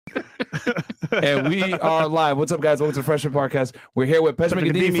And we are live. What's up, guys? Welcome to the Freshman Podcast. We're here with Pejman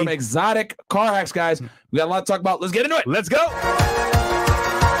Ghadimi from Exotic Car Hacks, guys. We got a lot to talk about. Let's get into it. Let's go.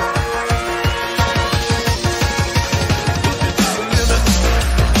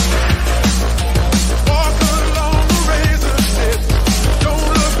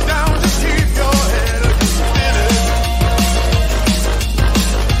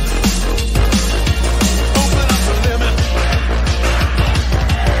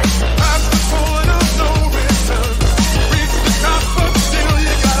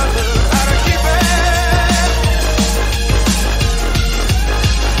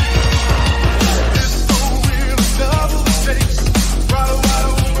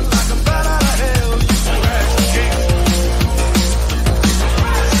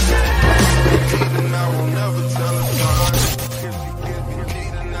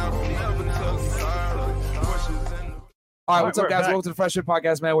 All right, what's up, guys? Welcome to the Freshman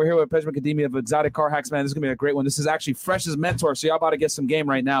Podcast, man. We're here with Pejman Ghadimi of Exotic Car Hacks, man. This is going to be a great one. This is actually Fresh's mentor, so y'all about to get some game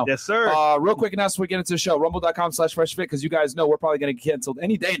right now. Yes, sir. Real quick announcement before we get into the show, rumble.com/freshfit, because you guys know we're probably going to get canceled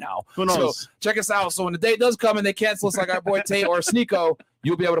any day now. Who knows? So check us out. So when the day does come and they cancel us like our boy Tate or Sneeko,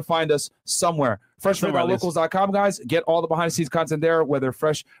 you'll be able to find us somewhere. Freshfit.locals.com, guys. Get all the behind-the-scenes content there, whether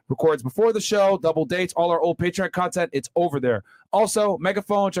Fresh records before the show, double dates, all our old Patreon content, it's over there. Also,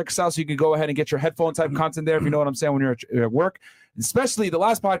 Megaphone, check us out so you can go ahead and get your headphone type content there if you know what I'm saying when you're at work. Especially the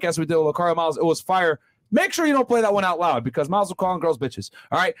last podcast we did with Lucario Miles, it was fire. Make sure you don't play that one out loud because Miles will call girls bitches.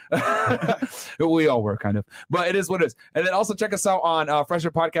 All right. We all were kind of, but it is what it is. And then also check us out on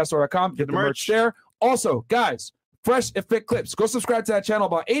freshmanpodcast.com. Get the merch there. Also, guys, Fresh If Fit Clips. Go subscribe to that channel.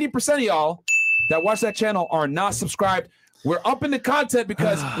 About 80% of y'all that watch that channel are not subscribed. We're up in the content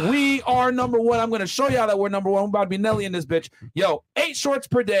because we are number one. I'm going to show y'all that we're number one. We're about to be Nelly in this bitch. Yo, 8 shorts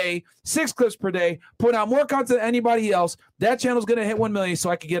per day, 6 clips per day, put out more content than anybody else. That channel's going to hit 1 million so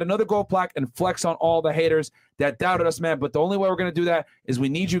I can get another gold plaque and flex on all the haters that doubted us, man. But the only way we're going to do that is we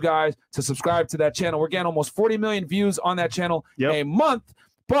need you guys to subscribe to that channel. We're getting almost 40 million views on that channel a month,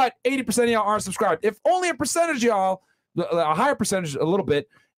 but 80% of y'all aren't subscribed. If only a percentage of y'all, a higher percentage, a little bit,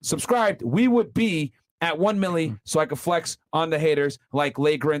 subscribed, we would be at 1 milli, so I could flex on the haters like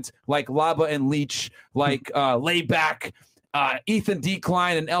Lagrant, like Lava and Leech, like Layback, Ethan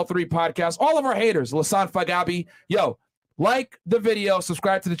Decline, and L3 Podcast. All of our haters, Lasan Fagabi. Yo, like the video,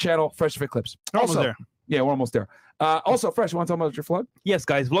 subscribe to the channel, Fresh Fit Clips. Almost there. Yeah, we're almost there. Also, Fresh, you want to talk about your vlog? Yes,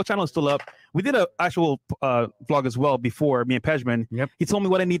 guys. Vlog channel is still up. We did an actual vlog as well before, me and Pejman. Yep. He told me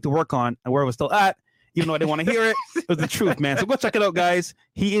what I need to work on and where I was still at. Even though I didn't want to hear it, it was the truth, man. So go check it out, guys.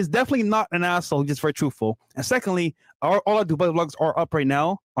 He is definitely not an asshole. He's just very truthful. And secondly, all our Dubai vlogs are up right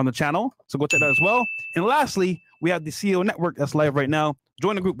now on the channel. So go check that as well. And lastly, we have the CEO Network that's live right now.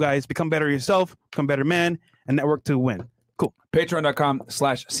 Join the group, guys. Become better yourself, become better man, and network to win. Cool.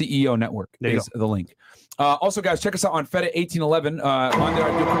 Patreon.com/CEO Network is the link. Also, guys, check us out on Feta 1811. On there,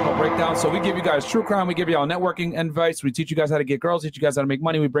 I do criminal breakdown. So we give you guys true crime. We give you all networking advice. We teach you guys how to get girls, teach you guys how to make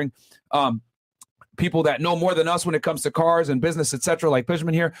money. We bring people that know more than us when it comes to cars and business, etc., like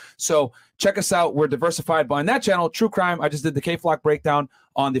Pejman here. So check us out. We're diversified. But on that channel, True Crime, I just did the K-Flock breakdown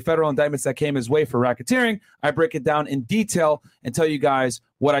on the federal indictments that came his way for racketeering. I break it down in detail and tell you guys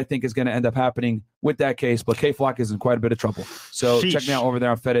what I think is going to end up happening with that case. But K-Flock is in quite a bit of trouble. So check me out over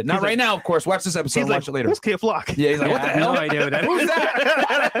there on Fed It. Not right now, of course. Watch this episode and watch it later. Who's K-Flock? Yeah, he's like, what the hell? No idea what that is. Who's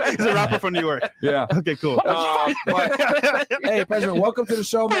that? He's a rapper from New York. Yeah. Okay, cool. But, hey, Pejman, welcome to the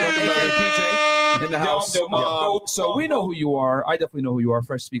show, man. Welcome to PJ in the house. So we know who you are. I definitely know who you are.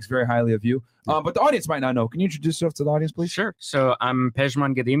 Fresh speaks very highly of you. But the audience might not know. Can you introduce yourself to the audience, please? Sure. So I'm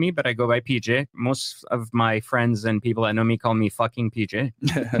Pejman Ghadimi, but I go by PJ. Most of my friends and people that know me call me fucking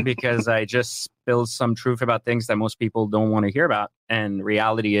PJ because I just spill some truth about things that most people don't want to hear about. And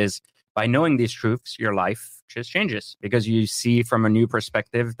reality is, by knowing these truths, your life just changes because you see from a new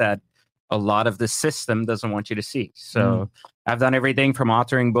perspective that a lot of the system doesn't want you to see. So I've done everything from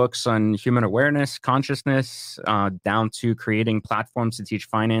authoring books on human awareness, consciousness, down to creating platforms to teach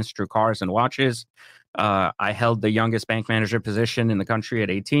finance through cars and watches. I held the youngest bank manager position in the country at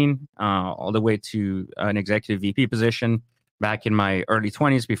 18, all the way to an executive VP position back in my early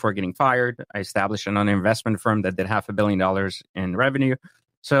 20s before getting fired. I established an investment firm that did $500 million in revenue.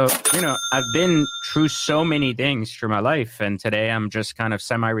 So, you know, I've been through so many things through my life. And today I'm just kind of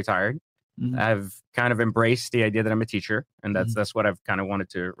semi-retired. Mm-hmm. I've kind of embraced the idea that I'm a teacher, and that's what I've kind of wanted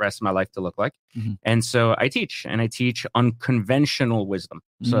to rest of my life to look like. Mm-hmm. And so I teach unconventional wisdom.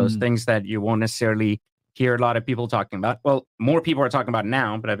 So it's things that you won't necessarily hear a lot of people talking about. Well, more people are talking about it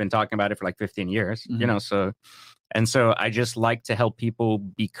now, but I've been talking about it for like 15 years, you know, so I just like to help people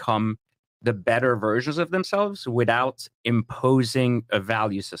become the better versions of themselves without imposing a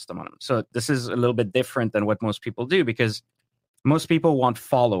value system on them. So this is a little bit different than what most people do, because most people want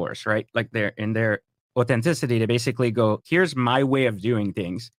followers, right? Like they're in their authenticity, they basically go, here's my way of doing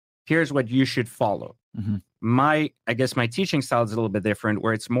things. Here's what you should follow. I guess my teaching style is a little bit different,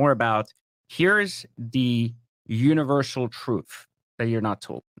 where it's more about, here's the universal truth that you're not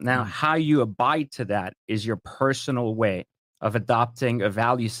told. Now, how you abide to that is your personal way of adopting a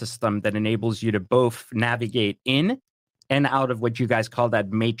value system that enables you to both navigate in and out of what you guys call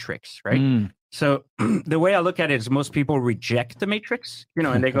that matrix, right? So the way I look at it is, most people reject the matrix,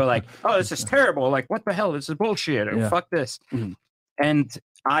 and they go like, oh, this is terrible. Like, what the hell? This is bullshit. Or fuck this. And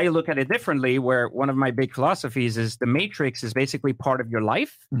I look at it differently, where one of my big philosophies is the matrix is basically part of your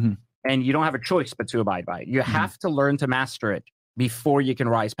life, and you don't have a choice but to abide by it. You have to learn to master it before you can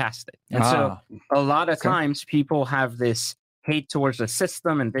rise past it. And so a lot of times people have this hate towards the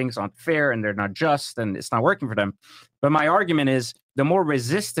system, and things aren't fair and they're not just and it's not working for them. But my argument is, the more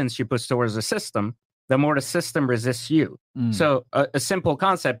resistance you put towards the system, the more the system resists you. So a simple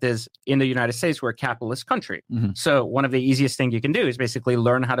concept is, in the United States, we're a capitalist country. So one of the easiest things you can do is basically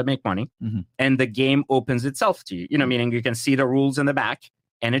learn how to make money, and the game opens itself to you, meaning you can see the rules in the back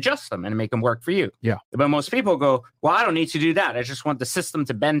and adjust them and make them work for you. But most people go, well, I don't need to do that. I just want the system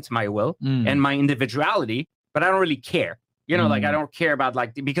to bend to my will and my individuality, but I don't really care. Like, I don't care about,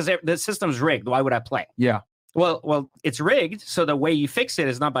 like, because the system's rigged. Why would I play? Well, it's rigged. So the way you fix it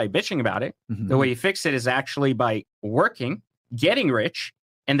is not by bitching about it. The way you fix it is actually by working, getting rich,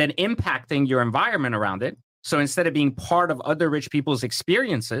 and then impacting your environment around it. So instead of being part of other rich people's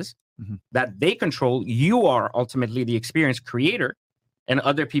experiences that they control, you are ultimately the experience creator, and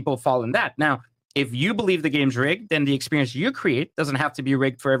other people fall in that. Now, if you believe the game's rigged, then the experience you create doesn't have to be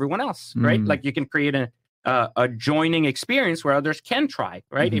rigged for everyone else, right? Like, you can create a joining experience where others can try,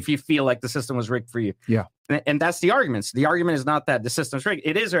 right? If you feel like the system was rigged for you. And that's the argument. So the argument is not that the system's rigged.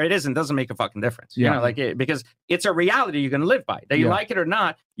 It is or it isn't. Doesn't make a fucking difference. Because it's a reality you're going to live by. That you like it or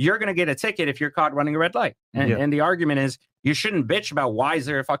not, you're going to get a ticket if you're caught running a red light. And the argument is, you shouldn't bitch about why is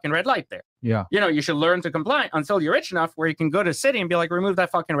there a fucking red light there. You should learn to comply until you're rich enough where you can go to the city and be like, remove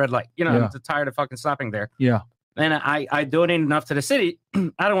that fucking red light. I'm tired of fucking stopping there. And I donate enough to the city.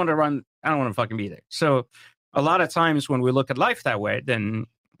 I don't want to run. I don't want to fucking be there. So a lot of times when we look at life that way, then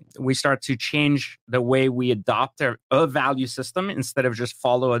we start to change the way we adopt a value system instead of just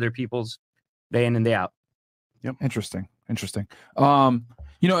follow other people's day in and day out. Interesting. And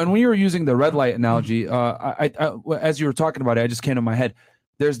when you were using the red light analogy, I as you were talking about it, I just came to my head.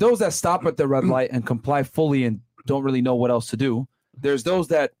 There's those that stop at the red light and comply fully and don't really know what else to do. There's those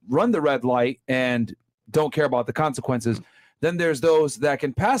that run the red light and don't care about the consequences. Then there's those that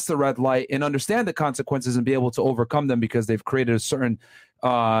can pass the red light and understand the consequences and be able to overcome them because they've created a certain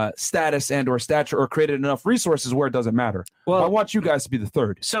status and or stature, or created enough resources where it doesn't matter. Well, I want you guys to be the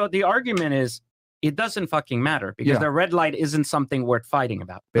third. So the argument is, it doesn't fucking matter, because the red light isn't something worth fighting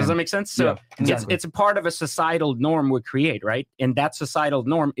about. Does that make sense? So exactly. It's a part of a societal norm we create, right? And that societal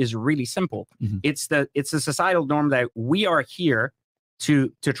norm is really simple. It's a societal norm that we are here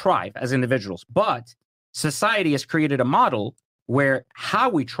to thrive as individuals, but society has created a model where how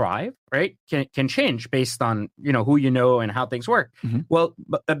we thrive, right, can change based on, who you know and how things work. Well,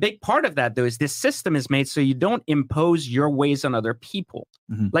 but a big part of that, though, is this system is made so you don't impose your ways on other people.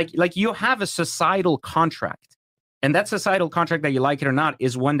 Like you have a societal contract, and that societal contract, that you like it or not,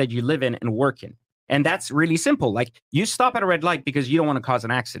 is one that you live in and work in. And that's really simple. Like, you stop at a red light because you don't want to cause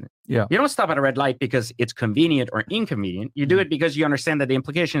an accident. You don't stop at a red light because it's convenient or inconvenient. You do it because you understand that the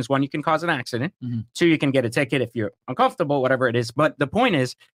implication is, one, you can cause an accident. Two, you can get a ticket if you're uncomfortable, whatever it is. But the point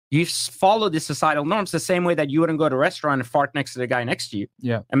is, you follow the societal norms the same way that you wouldn't go to a restaurant and fart next to the guy next to you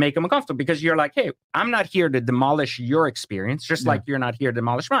and make him uncomfortable, because you're like, hey, I'm not here to demolish your experience, just like you're not here to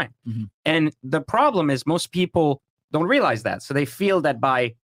demolish mine. And the problem is, most people don't realize that. So they feel that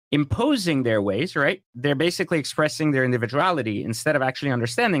by imposing their ways, right, they're basically expressing their individuality, instead of actually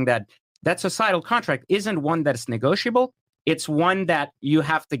understanding that that societal contract isn't one that's negotiable. It's one that you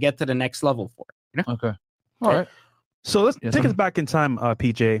have to get to the next level for. Okay. All right. So let's take us back in time,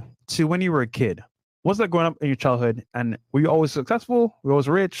 PJ, to when you were a kid. What was that growing up in your childhood? And were you always successful? Were you always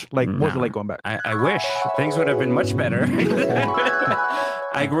rich? Like, what was it like going back? I wish things would have been much better.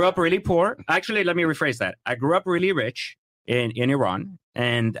 I grew up really poor. Actually, let me rephrase that. I grew up really rich in Iran,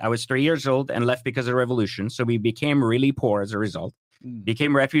 and I was 3 years old and left because of the revolution. So we became really poor as a result.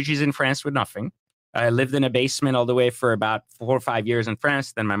 Became refugees in France with nothing. I lived in a basement all the way for about 4 or 5 years in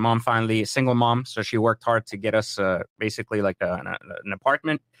France. Then my mom finally, a single mom, so she worked hard to get us basically like an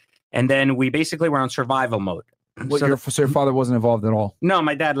apartment. And then we basically were on survival mode. So your father wasn't involved at all? No,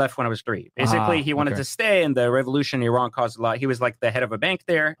 my dad left when I was 3. Basically, he wanted to stay, and the revolution in Iran caused a lot. He was like the head of a bank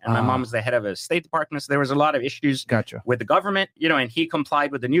there, and my mom was the head of a State Department. So there was a lot of issues with the government, and he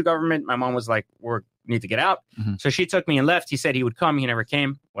complied with the new government. My mom was like, we need to get out. So she took me and left. He said he would come. He never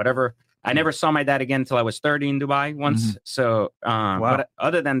came, whatever. I never saw my dad again until I was 30 in Dubai once. So, but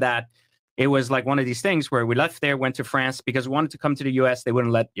other than that, it was like one of these things where we left there, went to France because we wanted to come to the U.S. They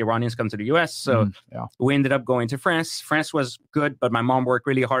wouldn't let Iranians come to the U.S. So we ended up going to France. France was good, but my mom worked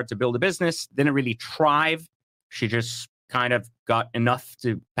really hard to build a business. Didn't really thrive. She just kind of got enough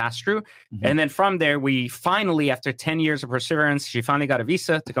to pass through. And then from there, we finally, after 10 years of perseverance, she finally got a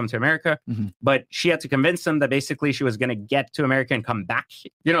visa to come to America. But she had to convince them that basically she was going to get to America and come back,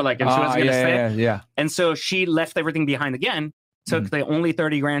 and she was going to stay. And so she left everything behind again. Took the only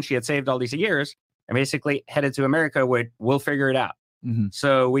 30 grand she had saved all these years and basically headed to America with, we'll figure it out.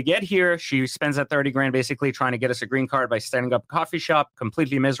 So we get here. She spends that 30 grand basically trying to get us a green card by setting up a coffee shop,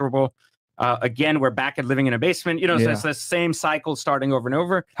 completely miserable. Again, we're back at living in a basement, so it's the same cycle starting over and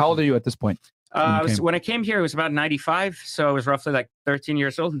over. How old are you at this point? When I came here, it was about 95. So I was roughly like 13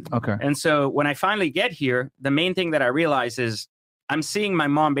 years old. Okay. And so when I finally get here, the main thing that I realize is I'm seeing my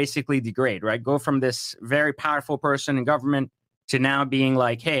mom basically degrade, right? Go from this very powerful person in government to now being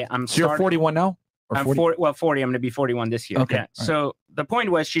like, hey, you're 41 now? I'm 40. I'm going to be 41 this year. Okay. Yeah. So the point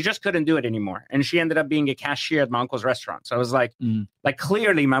was she just couldn't do it anymore. And she ended up being a cashier at my uncle's restaurant. So I was like,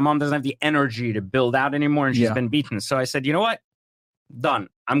 clearly my mom doesn't have the energy to build out anymore and she's been beaten. So I said, you know what? Done.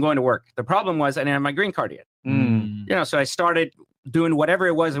 I'm going to work. The problem was I didn't have my green card yet. So I started doing whatever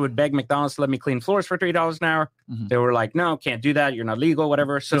it was. I would beg McDonald's to let me clean floors for $3 an hour. They were like, no, can't do that. You're not legal,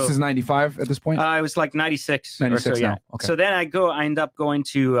 whatever. So this is 95 at this point? It was like 96. 96 or so, now. Okay. So then I end up going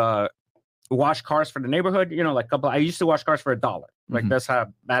to wash cars for the neighborhood. I used to wash cars for $1. Like that's how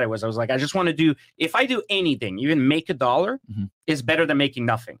bad it was. I was like, I just want to do, if I do anything, even make $1 is better than making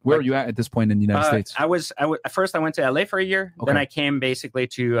nothing. Where are you at this point in the United States? First I went to LA for a year. Then I came basically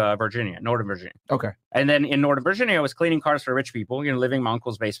to Virginia, Northern Virginia. Okay. And then in Northern Virginia, I was cleaning cars for rich people, living in my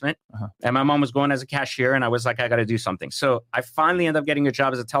uncle's basement. And my mom was going as a cashier and I was like, I got to do something. So I finally ended up getting a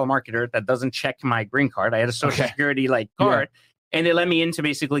job as a telemarketer that doesn't check my green card. I had a social security card and they let me in to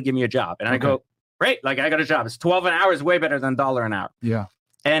basically give me a job. And I go, great, I got a job. It's 12 an hour is way better than $1 an hour. Yeah.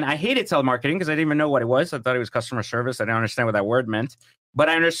 And I hated telemarketing because I didn't even know what it was. I thought it was customer service. I didn't understand what that word meant. But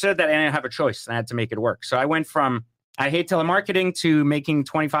I understood that I didn't have a choice and I had to make it work. So I went from I hate telemarketing to making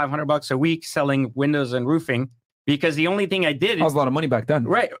 $2,500 a week selling windows and roofing because the only thing I did that was a lot of money back then.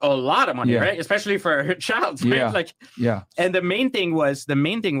 Right. A lot of money, right? Especially for a child. Right? And the main thing was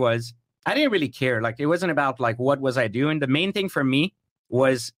I didn't really care. It wasn't about what was I doing. The main thing for me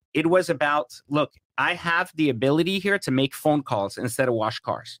was it was about, look, I have the ability here to make phone calls instead of wash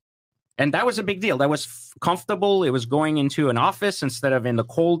cars. And that was a big deal. That was comfortable. It was going into an office instead of in the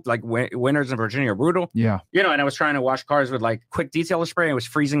cold, winters in Virginia are brutal. Yeah. And I was trying to wash cars with quick detailer spray. It was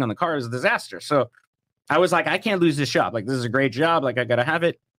freezing on the car. It was a disaster. So I was like, I can't lose this job. This is a great job. I got to have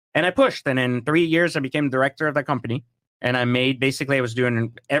it. And I pushed. And in 3 years, I became director of that company. And I was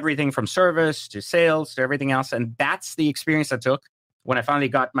doing everything from service to sales to everything else. And that's the experience I took when I finally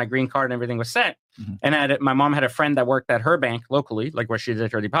got my green card and everything was set. And my mom had a friend that worked at her bank locally, where she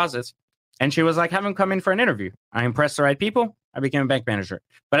did her deposits. And she was like, have him come in for an interview. I impressed the right people. I became a bank manager.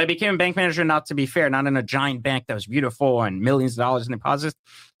 But I became a bank manager, not to be fair, not in a giant bank that was beautiful and millions of dollars in deposits,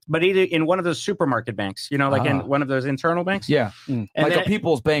 but either in one of those supermarket banks, in one of those internal banks. Yeah. A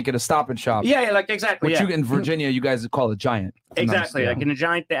People's Bank at a Stop and Shop. Yeah, exactly. Which in Virginia, you guys call a Giant. Exactly. In a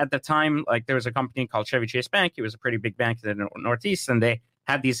Giant, at the time, there was a company called Chevy Chase Bank. It was a pretty big bank in the Northeast. And they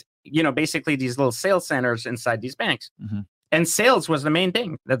had these, basically these little sales centers inside these banks. And sales was the main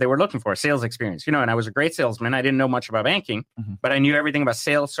thing that they were looking for, sales experience, and I was a great salesman. I didn't know much about banking, but I knew everything about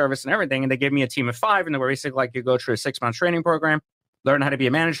sales, service, and everything. And they gave me a team of 5, and they were basically you go through a 6-month training program, learn how to be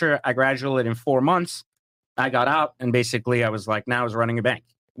a manager. I graduated in 4 months. I got out, and basically I was now I was running a bank,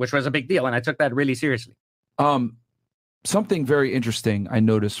 which was a big deal. And I took that really seriously. Something very interesting I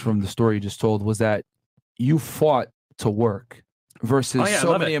noticed from the story you just told was that you fought to work versus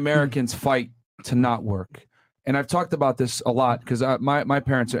so many Americans fight to not work. And I've talked about this a lot because my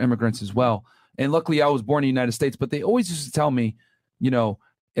parents are immigrants as well. And luckily I was born in the United States, but they always used to tell me,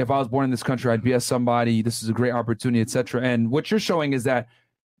 if I was born in this country, I'd be as somebody, this is a great opportunity, etc. And what you're showing is that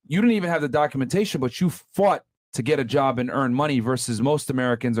you didn't even have the documentation, but you fought to get a job and earn money versus most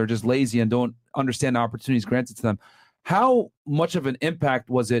Americans are just lazy and don't understand the opportunities granted to them. How much of an impact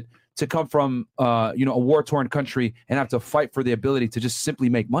was it to come from a war-torn country and have to fight for the ability to just simply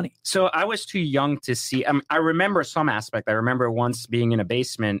make money? So I was too young to see. I remember some aspect. I remember once being in a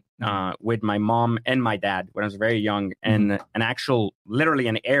basement with my mom and my dad when I was very young, and literally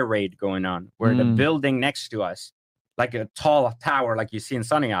an air raid going on where the building next to us, like a tall tower like you see in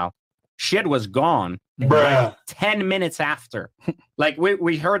Sunny Isle, shit was gone like 10 minutes after. Like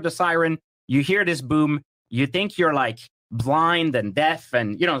we heard the siren, you hear this boom, you think you're like blind and deaf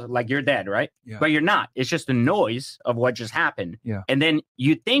and like you're dead, right? Yeah. But you're not. It's just the noise of what just happened. Yeah. And then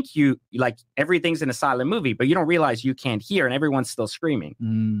you think you like everything's in a silent movie, but you don't realize you can't hear and everyone's still screaming.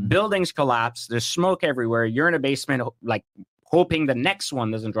 Buildings collapse, there's smoke everywhere, you're in a basement like hoping the next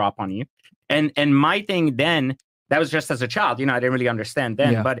one doesn't drop on you. And my thing then, that was just as a child, I didn't really understand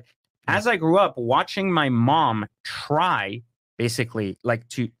then, but as I grew up, watching my mom try basically like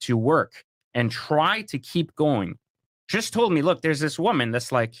to work and try to keep going, just told me, look, there's this woman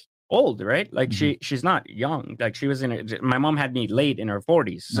that's like old, right? Like she's not young. Like she was my mom had me late in her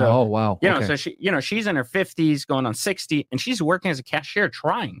 40s. So, oh, wow. So she's in her 50s going on 60 and she's working as a cashier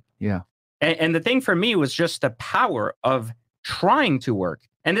trying. Yeah. And the thing for me was just the power of trying to work.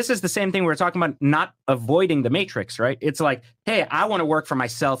 And this is the same thing we're talking about, not avoiding the matrix, right? It's like, hey, I want to work for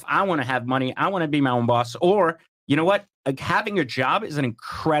myself. I want to have money. I want to be my own boss. Or, you know what? Like, having a job is an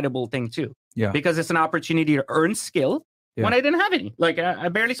incredible thing too. Yeah. Because it's an opportunity to earn skill when I didn't have any. Like, I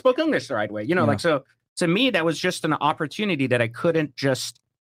barely spoke English the right way. Like, so to me, that was just an opportunity that I couldn't just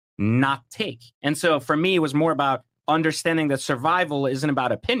not take. And so for me, it was more about understanding that survival isn't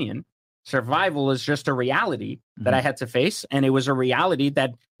about opinion. Survival is just a reality that I had to face. And it was a reality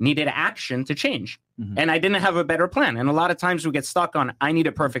that needed action to change. And I didn't have a better plan. And a lot of times we get stuck on, I need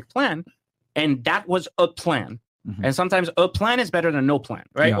a perfect plan. And that was a plan. And sometimes a plan is better than no plan,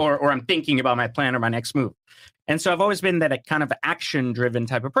 right? Yeah. Or I'm thinking about my plan or my next move. And so I've always been that kind of action-driven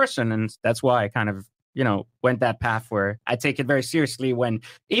type of person. And that's why I kind of, went that path where I take it very seriously when,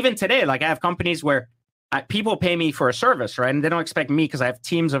 even today, like I have companies where people pay me for a service, right? And they don't expect me because I have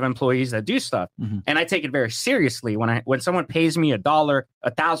teams of employees that do stuff. And I take it very seriously. When someone pays me $1, $1,000,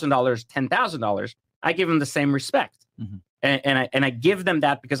 $10,000, I give them the same respect. And I give them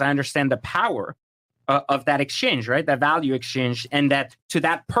that because I understand the power of that exchange, right? That value exchange. And that to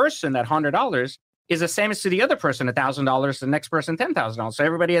that person, that $100 is the same as to the other person, $1,000, the next person, $10,000. So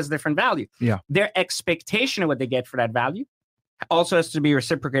everybody has different value. Yeah. Their expectation of what they get for that value also has to be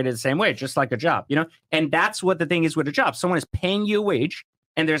reciprocated the same way, just like a job, And that's what the thing is with a job. Someone is paying you a wage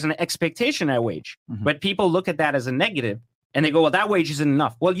and there's an expectation at wage. But people look at that as a negative and they go, well, that wage isn't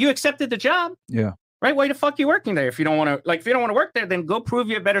enough. Well, you accepted the job. Yeah. Right? Why the fuck are you working there? If you don't want to work there, then go prove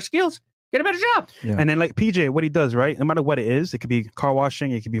you have better skills. Get a better job. Yeah. And then like PJ, what he does, right? No matter what it is, it could be car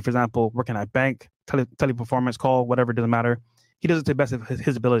washing. It could be, for example, working at a bank, teleperformance call, whatever, doesn't matter. He does it to the best of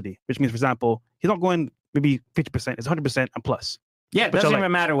his ability, which means, for example, he's not going maybe 50%, it's 100% and plus. Yeah, it doesn't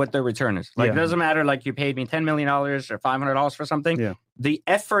even matter what the return is. Like, it doesn't matter, like, you paid me $10 million or $500 for something. Yeah. The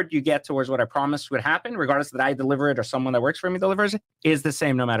effort you get towards what I promised would happen, regardless that I deliver it or someone that works for me delivers it, is the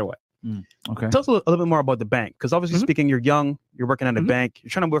same no matter what. Okay. Tell us a little bit more about the bank, because obviously speaking, you're young, you're working at a bank, you're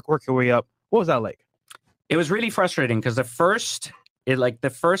trying to work your way up. What was that like? It was really frustrating because the first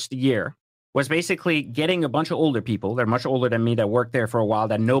year was basically getting a bunch of older people, they're much older than me, that worked there for a while,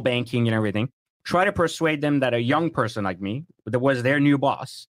 that know banking and everything, try to persuade them that a young person like me that was their new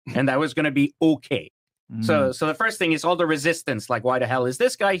boss and that was going to be okay. So the first thing is all the resistance, like, why the hell is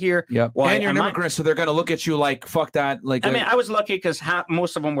this guy here? Yeah, why and you're an immigrant, so they're going to look at you like, fuck that. Like, I mean, I was lucky because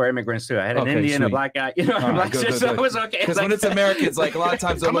most of them were immigrants too. I had an Indian, sweet. a black guy, so it was okay. Because when it's Americans, like, a lot of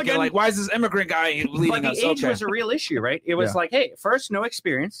times they're looking like, why is this immigrant guy leading us? But the age was a real issue, right? It was like, hey, first, no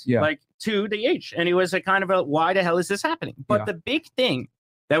experience. Yeah. Like, two, the age. And it was a kind of a, why the hell is this happening? But the big thing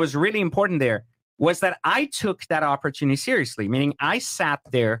that was really important there was that I took that opportunity seriously, meaning I sat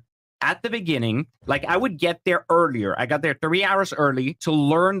there at the beginning, like I would get there earlier. I got there 3 hours early to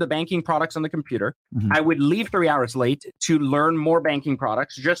learn the banking products on the computer. I would leave 3 hours late to learn more banking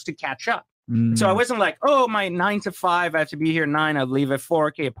products just to catch up. So I wasn't like, oh, my 9 to 5, I have to be here 9, I'll leave at 4,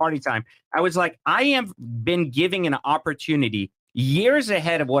 okay, party time. I was like, I have been giving an opportunity years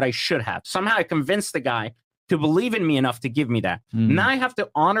ahead of what I should have. Somehow I convinced the guy to believe in me enough to give me that. Now I have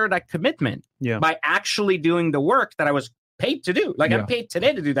to honor that commitment by actually doing the work that I was paid to do. Like, I'm paid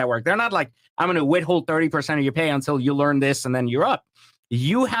today to do that work. They're not like, I'm going to withhold 30% of your pay until you learn this and then you're up.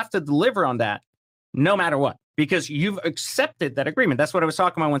 You have to deliver on that no matter what, because you've accepted that agreement. That's what I was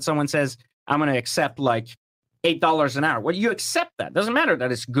talking about when someone says, I'm going to accept like $8 an hour. Well, you accept that. Doesn't matter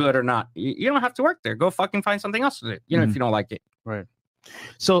that it's good or not. You don't have to work there. Go fucking find something else to do, if you don't like it. Right.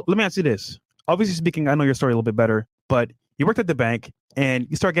 So let me ask you this. Obviously speaking, I know your story a little bit better, but you worked at the bank. and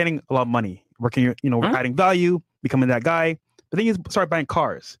you start getting a lot of money, working, adding value, becoming that guy. But then you start buying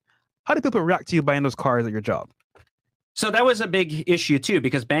cars. How do people react to you buying those cars at your job? So that was a big issue too,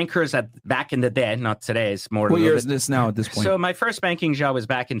 because bankers back in the day, not today, it's more. What year is this now at this point? So my first banking job was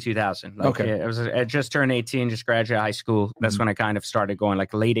back in 2000. Okay. I just turned 18, just graduated high school. That's when I kind of started going,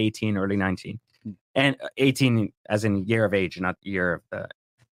 like late 18, early 19. And 18 as in year of age, not year of the...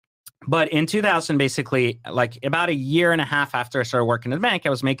 But in 2000, basically, like about a year and a half after I started working in the bank, I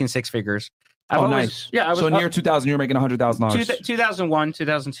was making six figures. Nice. Yeah. So in year 2000, you were making $100,000. 2001,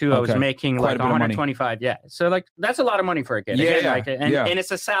 2002, I was making Quite like 125. Yeah. So like that's a lot of money for a kid. Yeah. Again, and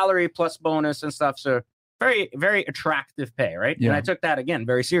it's a salary plus bonus and stuff. So very, very attractive pay, right? Yeah. And I took that again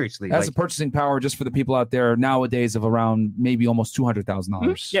very seriously. That's a purchasing power just for the people out there nowadays of around maybe almost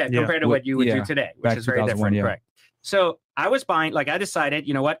 $200,000. Yeah, compared to what you would do today, which is very different. Correct. So I was buying, like I decided,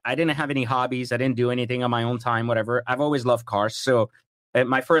 you know what? I didn't have any hobbies. I didn't do anything on my own time, whatever. I've always loved cars. So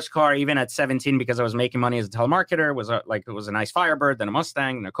my first car, even at 17, because I was making money as a telemarketer, was it was a nice Firebird, then a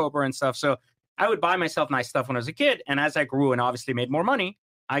Mustang, and a Cobra and stuff. So I would buy myself nice stuff when I was a kid. And as I grew and obviously made more money,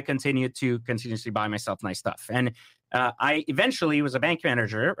 I continued to continuously buy myself nice stuff. And I eventually was a bank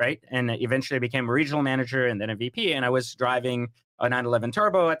manager, right? And eventually I became a regional manager and then a VP. And I was driving a 911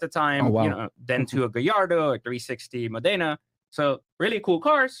 Turbo at the time, then to a Gallardo, a 360 Modena. So really cool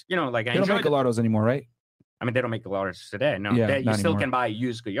cars, like I don't make Gallardos anymore, right? I mean, they don't make Gallardos today. No, yeah, you still can buy a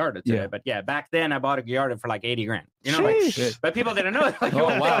used Gallardo today. Yeah. But yeah, back then I bought a Gallardo for like $80,000. But people didn't know. Like,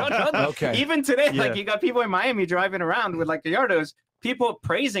 oh, wow. Okay. Even today, like you got people in Miami driving around with like Gallardos, people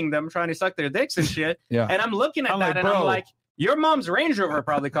praising them, trying to suck their dicks and shit. Yeah. And I'm looking at that and I'm like, your mom's Range Rover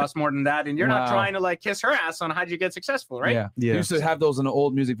probably costs more than that, and you're not trying to like kiss her ass on how do you get successful, right? Yeah. You used to have those in the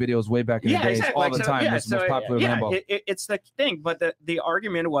old music videos way back in the days, all the time. Yeah, it was the most popular Lambo. It's the thing, but the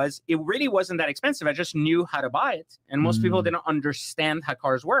argument was it really wasn't that expensive. I just knew how to buy it, and most people didn't understand how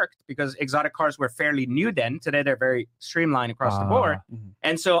cars worked because exotic cars were fairly new then. Today they're very streamlined across the board,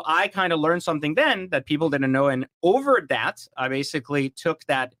 and so I kind of learned something then that people didn't know, and over that, I basically took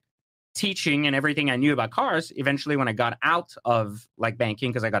that teaching and everything I knew about cars. Eventually, when I got out of like banking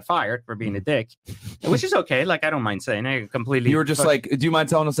because I got fired for being a dick, which is okay. Like I don't mind saying I completely. You were just like, do you mind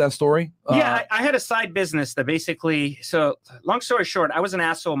telling us that story? Yeah, I had a side business that basically. So long story short, I was an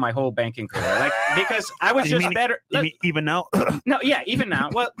asshole my whole banking career, like because I was just better. Even now? No, yeah, even now.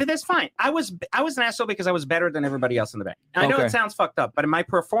 Well, but that's fine. I was an asshole because I was better than everybody else in the bank. I know it sounds fucked up, but my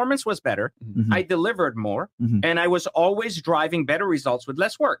performance was better. I delivered more, and I was always driving better results with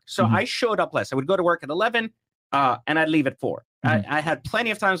less work. So I showed up less. I would go to work at 11 and I'd leave at 4. I had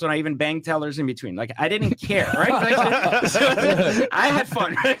plenty of times when I even banged tellers in between. Like I didn't care, right? So I had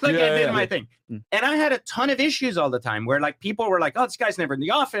fun, right? Like I did my thing. And I had a ton of issues all the time where like people were like, oh, this guy's never in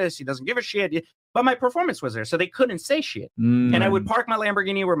the office. He doesn't give a shit. But my performance was there. So they couldn't say shit. And I would park my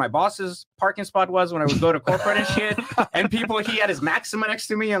Lamborghini where my boss's parking spot was when I would go to corporate and shit. And he had his Maxima next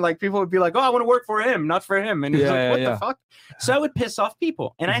to me. And like people would be like, oh, I want to work for him, not for him. And he's like, what the fuck? So I would piss off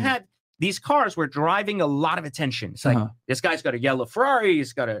people. And I had these cars were driving a lot of attention. It's like, this guy's got a yellow Ferrari,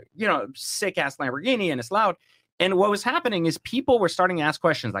 he's got a, sick ass Lamborghini and it's loud. And what was happening is people were starting to ask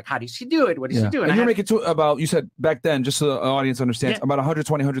questions like, how does he do it? What does he do? And you're making you said back then, just so the audience understands, about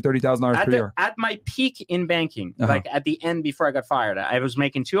 $120,000, $130,000 per year. At my peak in banking, like at the end before I got fired, I was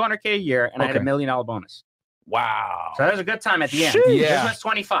making $200K a year and I had $1 million bonus. Wow. So that was a good time at the end. Yeah. This was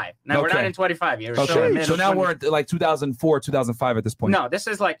 25. Now we're not in 25 years. Okay. So now we're at like 2004, 2005 at this point. No, this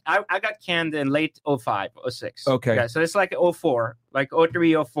is like, I got canned in late 05, 06. Okay. So it's like 04, like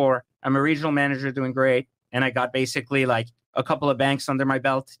 03, 04. I'm a regional manager doing great. And I got basically like a couple of banks under my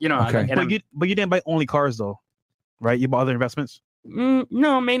belt, Okay. But you didn't buy only cars though, right? You bought other investments?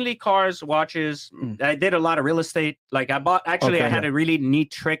 No, mainly cars, watches. I did a lot of real estate. Like I had a really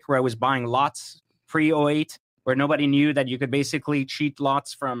neat trick where I was buying lots pre-08 where nobody knew that you could basically cheat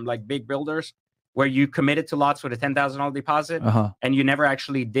lots from like big builders where you committed to lots with a $10,000 deposit and you never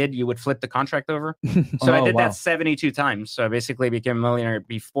actually did. You would flip the contract over. So I did that 72 times. So I basically became a millionaire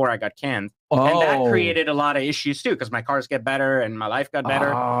before I got canned. And that created a lot of issues too because my cars get better and my life got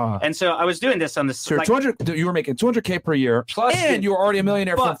better. And so I was doing this on the... So you were making $200K per year plus and you were already a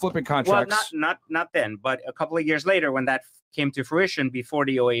millionaire from flipping contracts. Well, not then, but a couple of years later when that came to fruition before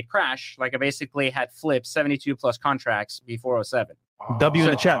the 08 crash, like I basically had flipped 72 plus contracts before 07. W in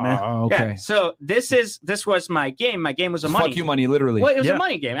the chat, man. Okay. Yeah, so this was my game. My game was a money. Fuck you money, literally. Well, it was a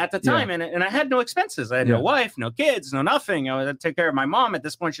money game at the time, and I had no expenses. I had no wife, no kids, no nothing. I would take care of my mom. At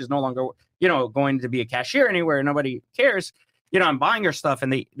this point, she's no longer, going to be a cashier anywhere. Nobody cares. I'm buying her stuff,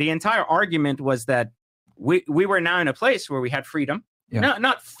 and the entire argument was that we were now in a place where we had freedom. Yeah.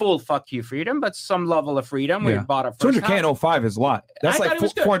 Not full fuck you freedom, but some level of freedom. We bought our first 200K in 05 is a lot. That's like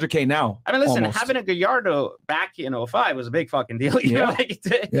 400K now. I mean, listen, almost. having a Gallardo back in 05 was a big fucking deal. You know, like,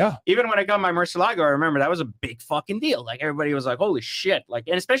 even when I got my Murcielago, I remember that was a big fucking deal. Like, everybody was like, holy shit. Like,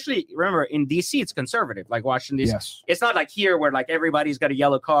 and especially, remember, in DC, it's conservative. Like, Washington, DC. Yes. It's not like here where, like, everybody's got a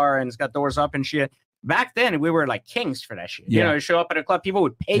yellow car and it's got doors up and shit. Back then, we were like kings for that shit. You know, to show up at a club, people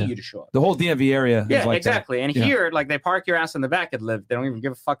would pay you to show up. The whole DMV area. Yeah, is like exactly. That. And here, like, they park your ass in the back and live. They don't even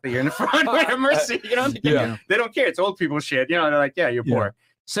give a fuck that you're in the front with a Mercy. You know, they don't care. It's old people shit. You know, they're like, yeah, you're poor.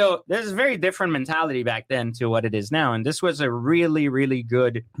 So there's a very different mentality back then to what it is now. And this was a really, really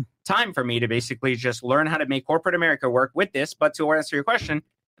good time for me to basically just learn how to make corporate America work with this. But to answer your question,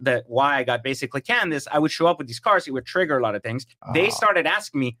 that why I got basically canned is I would show up with these cars. It would trigger a lot of things. They started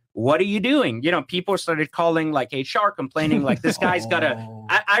asking me, what are you doing? You know, people started calling like HR, complaining like this guy's got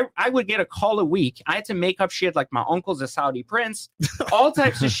I would get a call a week. I had to make up shit like my uncle's a Saudi prince, all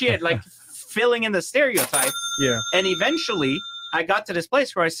types of shit, like filling in the stereotype. Yeah. And eventually I got to this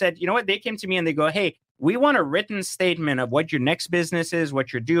place where I said, you know what? They came to me and they go, hey, we want a written statement of what your next business is,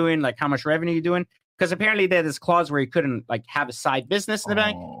 what you're doing, like how much revenue you're doing. Because apparently they had this clause where you couldn't like have a side business in the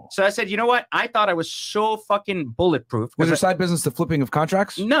bank. So I said, you know what? I thought I was so fucking bulletproof. Was there a side business, the flipping of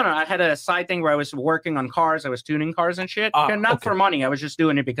contracts? No. I had a side thing where I was working on cars. I was tuning cars and shit. Not for money. I was just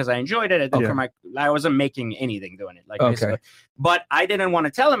doing it because I enjoyed it. I wasn't making anything doing it. Like, basically. But I didn't want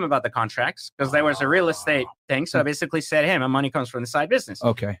to tell him about the contracts because there was a real estate thing. So I basically said, hey, my money comes from the side business.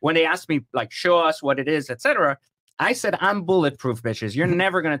 Okay. When they asked me, like, show us what it is, etc., I said, I'm bulletproof, bitches. You're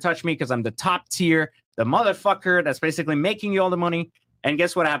never going to touch me because I'm the top tier, the motherfucker that's basically making you all the money. And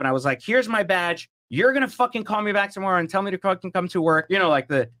guess what happened? I was like, here's my badge. You're going to fucking call me back tomorrow and tell me to fucking come to work. You know, like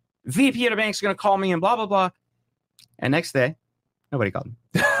the VP of the bank's going to call me and blah, blah, blah. And next day, nobody called me.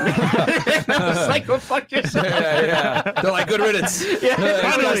 It's like, go fuck yourself. They're like, good riddance.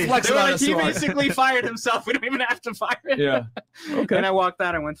 He basically fired himself. We don't even have to fire him. Yeah. Okay. And I walked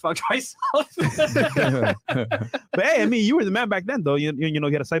out and went, fuck myself. But hey, I mean, you were the man back then, though. You know,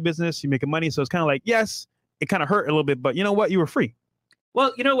 you had a side business, you making money. So it's kind of like, yes, it kind of hurt a little bit, but you know what? You were free.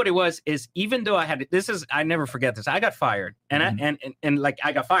 Well, you know what it was is even though I never forget this. I got fired and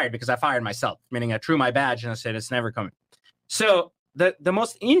I got fired because I fired myself, meaning I threw my badge and I said, it's never coming. So the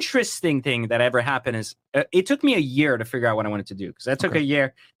most interesting thing that ever happened is it took me a year to figure out what I wanted to do because that took a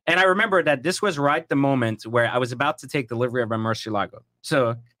year. And I remember that this was right the moment where I was about to take delivery of my Murcielago.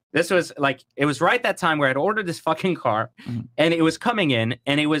 So this was like, it was right that time where I'd ordered this fucking car and it was coming in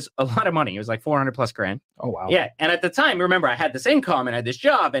and it was a lot of money. It was like 400 plus grand. Oh, wow. Yeah. And at the time, remember, I had this income and I had this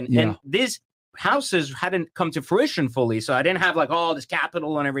job and these houses hadn't come to fruition fully. So I didn't have like all this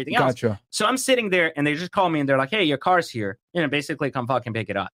capital and everything else. Gotcha. So I'm sitting there and they just call me and they're like, hey, your car's here. You know, basically come fucking pick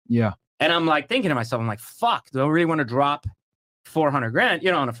it up. Yeah. And I'm like thinking to myself, I'm like, fuck, do I really want to drop 400 grand,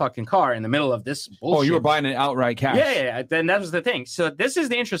 you know, on a fucking car in the middle of this bullshit? Oh, you were buying it outright cash. Yeah. Then that was the thing. So this is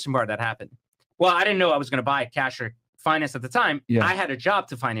the interesting part that happened. Well, I didn't know I was going to buy cash or finance at the time. Yeah. I had a job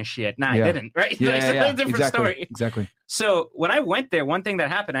to finance shit. Nah, I didn't, right? Yeah, It's a different story. Exactly. So when I went there, one thing that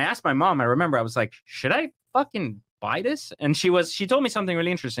happened, I asked my mom, I remember I was like, should I fucking buy this? And she told me something really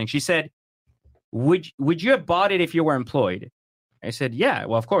interesting. She said, would you have bought it if you were employed? I said, yeah,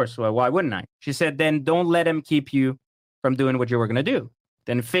 well, of course. Well, why wouldn't I? She said, then don't let him keep you from doing what you were going to do.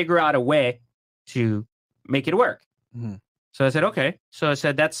 Then figure out a way to make it work. So I said, okay. So I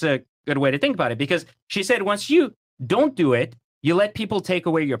said, that's a good way to think about it. Because she said, once you don't do it, you let people take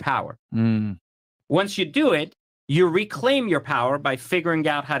away your power. Once you do it, you reclaim your power by figuring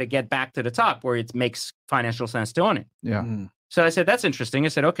out how to get back to the top where it makes financial sense to own it. Yeah. So I said, that's interesting. I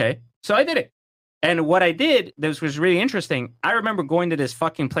said, okay. So I did it. And what I did, this was really interesting. I remember going to this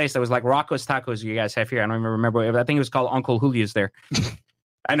fucking place that was like Rocco's Tacos you guys have here. I don't even remember. I think it was called Uncle Julio's there.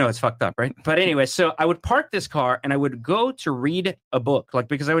 I know it's fucked up, right? But anyway, so I would park this car and I would go to read a book, like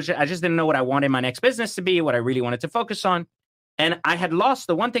because I just didn't know what I wanted my next business to be, what I really wanted to focus on. And I had lost,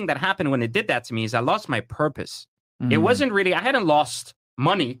 the one thing that happened when it did that to me is I lost my purpose. It wasn't really, I hadn't lost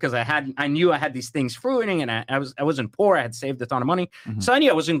money because I knew I had these things fruiting and I wasn't poor. I had saved a ton of money. So I knew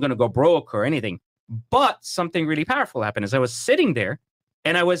I wasn't going to go broke or anything. But something really powerful happened as I was sitting there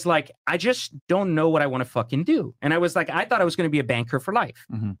and I was like, I just don't know what I want to fucking do. And I was like, I thought I was going to be a banker for life.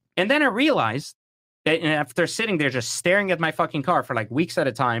 And then I realized that after sitting there, just staring at my fucking car for like weeks at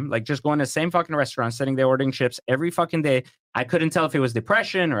a time, like just going to the same fucking restaurant, sitting there ordering chips every fucking day. I couldn't tell if it was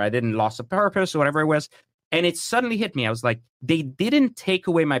depression or I didn't lost a purpose or whatever it was. And it suddenly hit me. I was like, they didn't take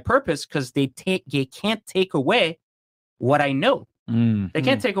away my purpose because they can't take away what I know. They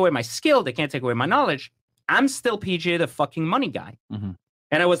can't take away my skill. They can't take away my knowledge. I'm still PJ, the fucking money guy.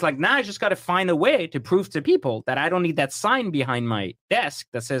 And I was like, now I just got to find a way to prove to people that I don't need that sign behind my desk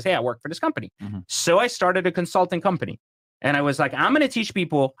that says, hey, I work for this company. So I started a consulting company. And I was like, I'm going to teach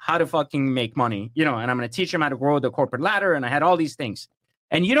people how to fucking make money, and I'm going to teach them how to grow the corporate ladder. And I had all these things.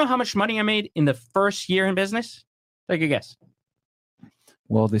 And you know how much money I made in the first year in business? Take a guess.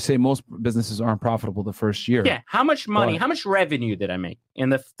 Well, they say most businesses aren't profitable the first year. Yeah. How much money, how much revenue did I make in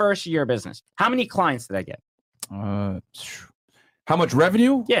the first year of business? How many clients did I get? How much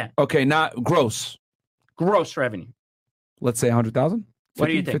revenue? Yeah. Okay, not gross. Gross revenue. Let's say 100,000. What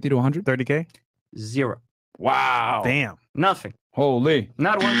do you think? 50 to 100? 30K? Zero. Wow. Damn. Nothing. Holy.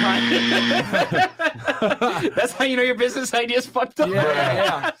 Not one client. That's how you know your business idea is fucked up.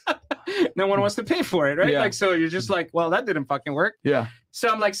 Yeah. No one wants to pay for it, right? Yeah. Like, so you're just like, well, that didn't fucking work. Yeah. So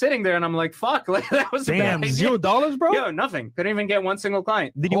I'm like sitting there and I'm like, fuck, like, that was a Damn. bad idea. $0, bro? Yo, nothing. Couldn't even get one single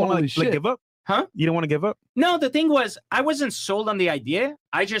client. Did you want Holy to shit. give up? Huh? You didn't want to give up? No, the thing was, I wasn't sold on the idea.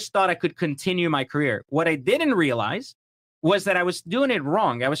 I just thought I could continue my career. What I didn't realize was that I was doing it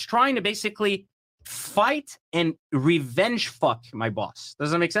wrong. I was trying to basically fight and revenge fuck my boss.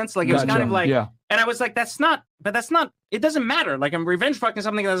 Does that make sense? Like, it was kind of like, yeah. and I was like, that's not, it doesn't matter. Like, I'm revenge fucking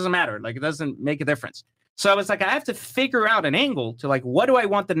something that doesn't matter. Like, it doesn't make a difference. So I was like, I have to figure out an angle to like, what do I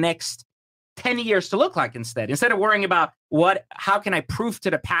want the next 10 years to look like instead of worrying about how can I prove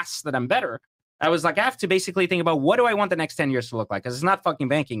to the past that I'm better? I was like, I have to basically think about what do I want the next 10 years to look like? Because it's not fucking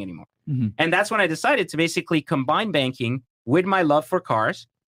banking anymore. And that's when I decided to basically combine banking with my love for cars.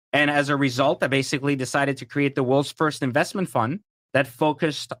 And as a result, I basically decided to create the world's first investment fund that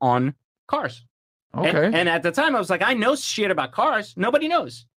focused on cars. Okay. And at the time, I was like, I know shit about cars. Nobody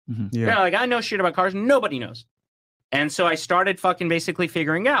knows. Yeah. Like, I know shit about cars. Nobody knows. And so I started fucking basically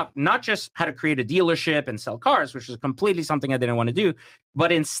figuring out not just how to create a dealership and sell cars, which is completely something I didn't want to do,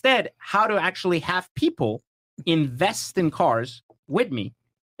 but instead how to actually have people invest in cars with me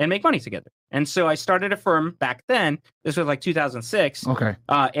and make money together. And so I started a firm back then. This was like 2006. Okay.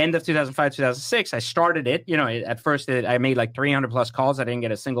 End of 2005, 2006. I started it. At first I made like 300 plus calls. I didn't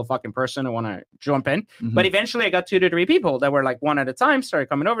get a single fucking person to want to jump in. But eventually I got 2 to 3 people that were like one at a time, started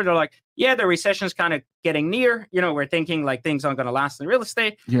coming over. They're like, yeah, the recession's kind of getting near. We're thinking like things aren't going to last in real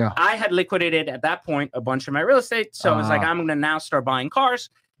estate. Yeah. I had liquidated at that point a bunch of my real estate. So I was like, I'm going to now start buying cars.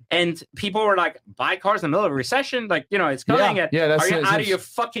 And people were like, buy cars in the middle of a recession? Like, it's coming. Are you out of your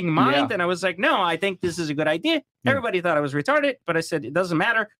fucking mind? Yeah. And I was like, no, I think this is a good idea. Everybody thought I was retarded, but I said, it doesn't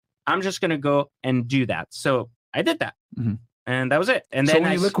matter. I'm just going to go and do that. So I did that. And that was it. And so then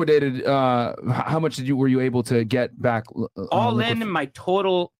when you liquidated, how much were you able to get back? All in, my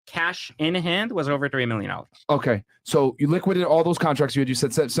total cash in hand was over $3 million. Okay. So you liquidated all those contracts you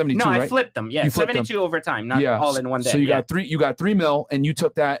said 72, no, right? I flipped them. Yeah, You flipped 72 over time, not all in one day. So you got $3 million and you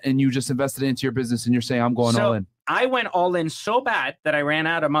took that and you just invested it into your business and you're saying, I'm going all in. I went all in so bad that I ran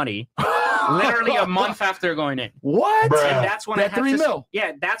out of money literally a month after going in. What? And that's when that I had $3 million.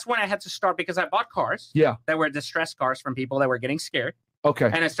 Yeah, that's when I had to start because I bought cars that were distressed cars from people that were getting scared. Okay.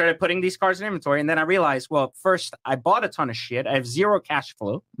 And I started putting these cars in inventory. And then I realized, well, first, I bought a ton of shit. I have zero cash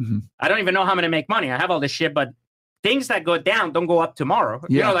flow. I don't even know how I'm going to make money. I have all this shit, but things that go down don't go up tomorrow.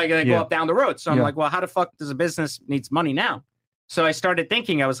 Yeah. They go up down the road. So I'm like, well, how the fuck does a business needs money now? So I started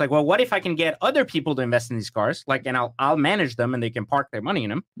thinking, I was like, well, what if I can get other people to invest in these cars? Like, and I'll manage them and they can park their money in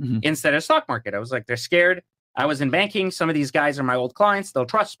them instead of stock market. I was like, they're scared. I was in banking. Some of these guys are my old clients. They'll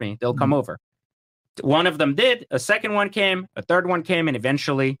trust me. They'll come over. One of them did. A second one came. A third one came. And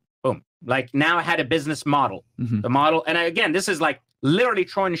eventually, boom. Like, now I had a business model. The model. And again, this is like literally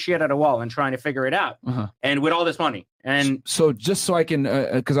throwing shit at a wall and trying to figure it out. And with all this money. And so just so I can,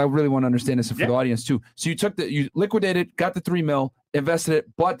 because I really want to understand this for the audience too. So you liquidated, got the $3 million, invested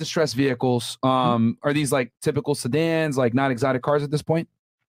it, bought distressed vehicles. Are these like typical sedans, like not exotic cars at this point?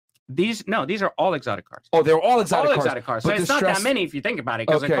 These are all exotic cars. Oh, they're all exotic cars. So it's not that many if you think about it,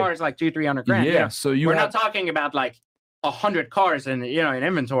 because a car is like $200,000-$300,000. Yeah. So we're not talking about like 100 cars in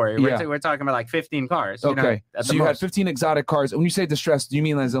inventory. We're talking about like 15 cars. Okay. So you had 15 exotic cars. When you say distressed, do you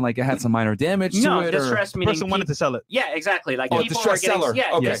mean as in like it had some minor damage to it? No, distressed meaning person wanted to sell it. Yeah, exactly. Like people distressed were getting, seller.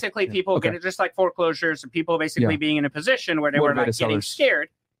 Yeah, basically people getting just like foreclosures and people basically being in a position where they were like getting scared.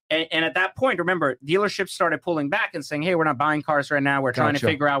 And at that point, remember, dealerships started pulling back and saying, hey, we're not buying cars right now. We're trying to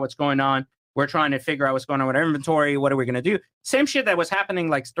figure out what's going on. We're trying to figure out what's going on with our inventory. What are we going to do? Same shit that was happening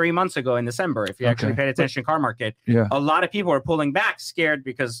like 3 months ago in December. If you actually paid attention to car market, a lot of people are pulling back, scared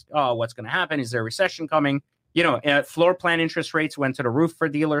because, what's going to happen? Is there a recession coming? Floor plan interest rates went to the roof for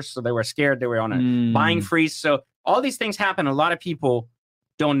dealers. So they were scared. They were on a buying freeze. So all these things happen. A lot of people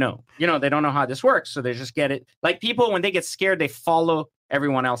don't know. They don't know how this works. So they just get it. Like people, when they get scared, they follow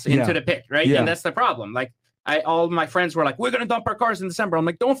everyone else into the pit, right? And that's the problem. Like all my friends were like, we're going to dump our cars in December. I'm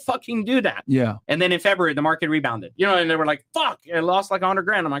like, don't fucking do that. Yeah. And then in February, the market rebounded, and they were like, fuck, I lost like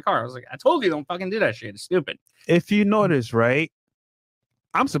 $100,000 on my car. I was like, I told you, don't fucking do that shit. It's stupid. If you notice, right,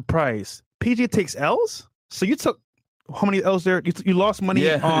 I'm surprised. PG takes L's. So you took how many L's there? You lost money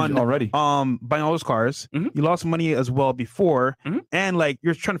on already. Buying all those cars. Mm-hmm. You lost money as well before, and like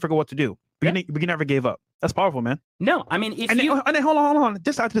you're trying to figure out what to do. But you never gave up. That's powerful, man. No, I mean, then hold on.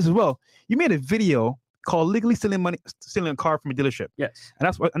 Just after this as well, you made a video called "Legally Stealing a Car from a Dealership." Yes, and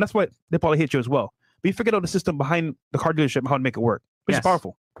that's what they probably hit you as well. But you figured out the system behind the car dealership and how to make it work, which is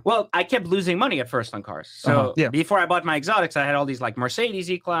powerful. Well, I kept losing money at first on cars. So before I bought my exotics, I had all these like Mercedes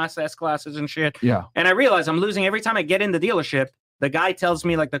E-Class, S-Classes and shit. Yeah. And I realized I'm losing every time I get in the dealership. The guy tells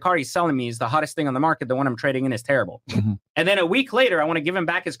me like the car he's selling me is the hottest thing on the market. The one I'm trading in is terrible. Mm-hmm. And then a week later, I want to give him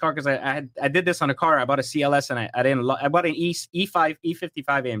back his car because I did this on a car. I bought a CLS and I bought an E55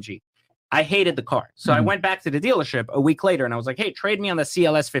 AMG. I hated the car. So I went back to the dealership a week later and I was like, hey, trade me on the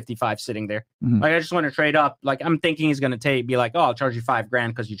CLS 55 sitting there. Like, I just want to trade up. Like, I'm thinking he's going to be like, oh, I'll charge you $5,000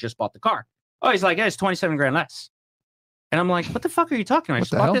 because you just bought the car. Oh, he's like, yeah, it's $27,000 less. And I'm like, what the fuck are you talking about? I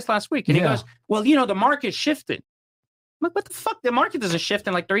just bought this last week. And he goes, well, the market shifted. I'm like, what the fuck? The market doesn't shift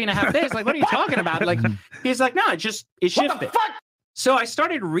in like 3.5 days. Like, what are you talking about? Like, he's like, no, it shifted. What the fuck? So I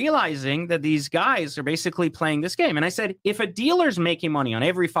started realizing that these guys are basically playing this game. And I said, if a dealer's making money on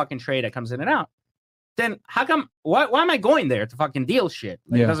every fucking trade that comes in and out, then how come, why am I going there to fucking deal shit?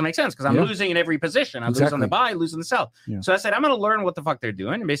 Like, it doesn't make sense because I'm losing in every position. I lose on the buy, lose on the sell. Yeah. So I said, I'm going to learn what the fuck they're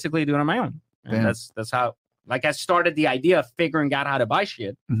doing and basically do it on my own. And that's how, like, I started the idea of figuring out how to buy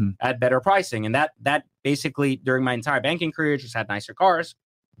shit at better pricing. And that basically during my entire banking career, just had nicer cars,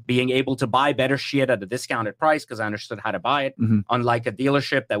 being able to buy better shit at a discounted price because I understood how to buy it, unlike a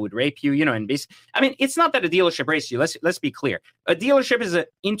dealership that would rape you, and I mean, it's not that a dealership rapes you. Let's be clear. A dealership is an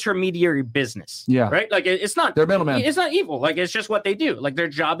intermediary business, right? Like, it's not, they're middlemen. It's not evil. Like, it's just what they do. Like, their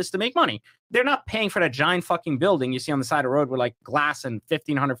job is to make money. They're not paying for that giant fucking building you see on the side of the road with like glass and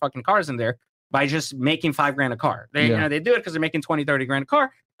 1,500 fucking cars in there by just making $5,000 a car. They do it because they're making 20, 30 grand a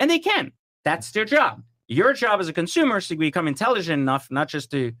car, and they can. That's their job. Your job as a consumer is to become intelligent enough, not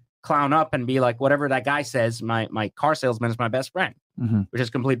just to clown up and be like, whatever that guy says, my car salesman is my best friend, which is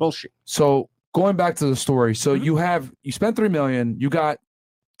complete bullshit. So going back to the story, so you spent $3 million, you got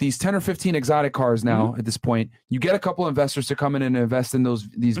these 10 or 15 exotic cars now at this point. You get a couple investors to come in and invest in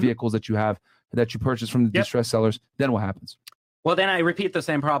these vehicles that you purchased from the distressed sellers. Then what happens? Well, then I repeat the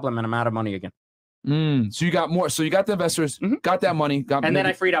same problem and I'm out of money again. So you got more. So you got the investors, got that money, and then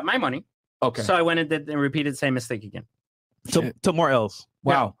I freed up my money. Okay. So I went and repeated the same mistake again. To more L's.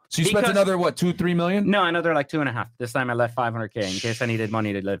 Wow. Yeah. So you spent another, what, 2-3 million? No, another like 2.5. This time I left $500K in case I needed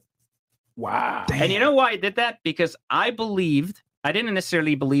money to live. Wow. Damn. And you know why I did that? Because I didn't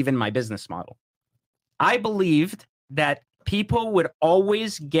necessarily believe in my business model. I believed that people would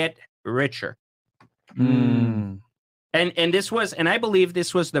always get richer. And I believe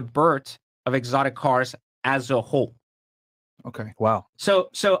this was the birth of exotic cars as a whole. Okay. Wow.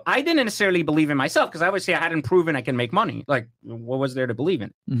 So I didn't necessarily believe in myself because obviously I hadn't proven I can make money. Like, what was there to believe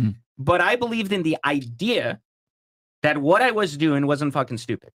in? But I believed in the idea that what I was doing wasn't fucking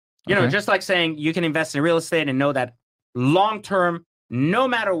stupid. You know, just like saying you can invest in real estate and know that long term, no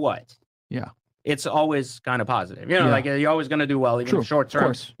matter what, it's always kind of positive. You know, like you're always going to do well, even short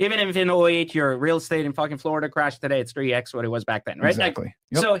term. Even if in 2008 your real estate in fucking Florida crashed today, it's 3x what it was back then, right? Exactly.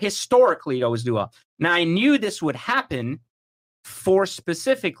 Like, so historically, you always do well. Now, I knew this would happen for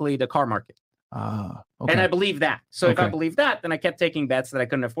specifically the car market. And I believe that. So if I believe that, then I kept taking bets that I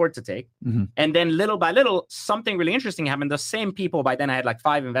couldn't afford to take. And then little by little, something really interesting happened. The same people, by then I had like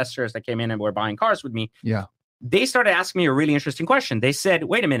 5 investors that came in and were buying cars with me. Yeah. They started asking me a really interesting question. They said,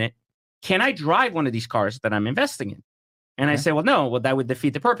 wait a minute, can I drive one of these cars that I'm investing in? And I said, well, no, that would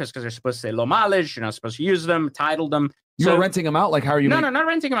defeat the purpose because they're supposed to say low mileage. You're not supposed to use them, title them. You're renting them out? Like, how are you? No, not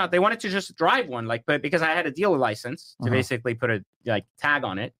renting them out. They wanted to just drive one, but because I had a dealer license to basically put a tag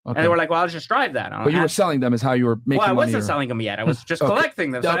on it. And they were like, well, I'll just drive that. But you were selling them is how you were making money. Well, I wasn't selling them yet. I was just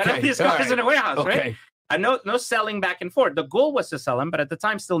collecting them. So I had these cars in a warehouse, right? And no selling back and forth. The goal was to sell them, but at the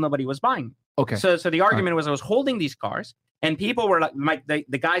time, still nobody was buying. Okay. So the argument was I was holding these cars and people were like,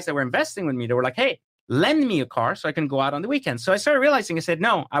 the guys that were investing with me, they were like, hey, lend me a car so I can go out on the weekend. So I started realizing, I said,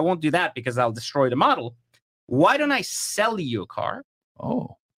 no, I won't do that because I'll destroy the model. Why don't I sell you a car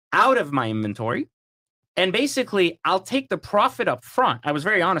out of my inventory? And basically, I'll take the profit up front. I was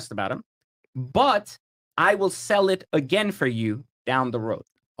very honest about them, but I will sell it again for you down the road.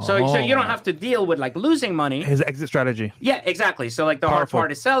 So you don't have to deal with like losing money. His exit strategy. Yeah, exactly. So like the hard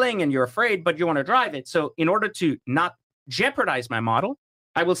part is selling and you're afraid, but you want to drive it. So in order to not jeopardize my model,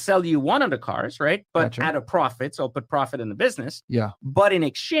 I will sell you one of the cars, right? But Gotcha. at a profit. So I'll put profit in the business. Yeah. But in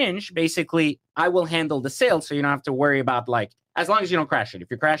exchange, basically, I will handle the sale. So you don't have to worry about like, as long as you don't crash it. If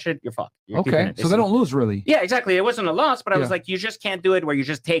you crash it, you're fucked. You're keeping Okay. it, So they don't lose really. Yeah, exactly. It wasn't a loss, but I was Yeah. like, you just can't do it where you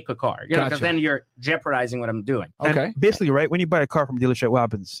just take a car, you know, because Gotcha. then you're jeopardizing what I'm doing. And Okay. basically, right, when you buy a car from a dealership, what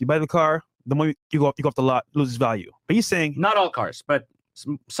happens? You buy the car, the moment you go off the lot, loses value. But you're saying Not all cars, but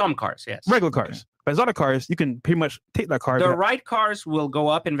some cars, yes. regular cars. But as other cars, you can pretty much take that car. The right cars will go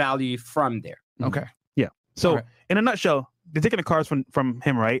up in value from there. Okay. So Alright. in a nutshell, they're taking the cars from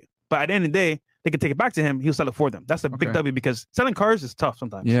him, right? But at the end of the day, they can take it back to him. He'll sell it for them. That's a big Okay. W because selling cars is tough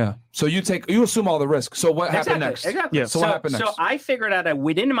sometimes. Yeah. So you assume all the risk. So what happened next? Exactly. Yeah. So what happened next? So I figured out that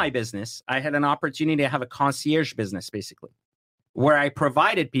within my business, I had an opportunity to have a concierge business, basically, where I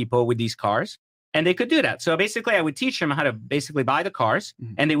provided people with these cars and they could do that. So basically, I would teach them how to basically buy the cars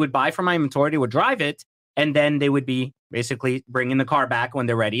Mhm. and they would buy from my inventory, they would drive it, and then they would be basically bringing the car back when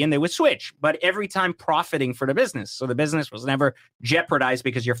they're ready and they would switch. But every time profiting for the business. So the business was never jeopardized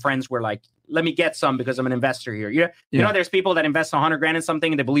because your friends were like, let me get some because I'm an investor here. You Yeah. know, there's people that invest 100 grand in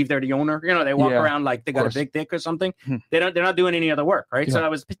something and they believe they're the owner. You know, they walk Yeah, around like they got a course. big dick or something. Hmm. They're not doing any other work, right? So Yeah. I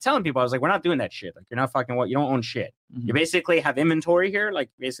was telling people, I was like, we're not doing that shit. Like, you're not fucking you don't own shit. Mhm. You basically have inventory here, like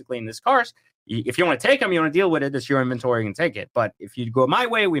basically in this cars. If you want to take them, you want to deal with it, it's your inventory and take it. But if you go my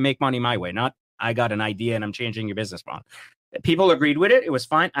way, we make money my way, not I got an idea and I'm changing your business model. People agreed with it. It was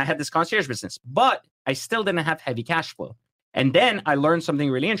fine. I had this concierge business, but I still didn't have heavy cash flow. And then I learned something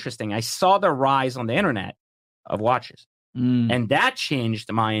really interesting. I saw the rise on the internet of watches. Mm. And that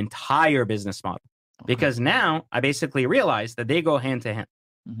changed my entire business model because now I basically realized that they go hand to hand.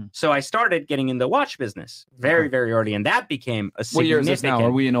 Mhm. So I started getting in the watch business very, very early. And that became a What year is this significant. now?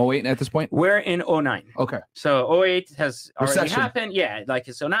 Are we in 08 at this point? We're in 09. Okay. So 08 has already Recession. happened. Yeah, like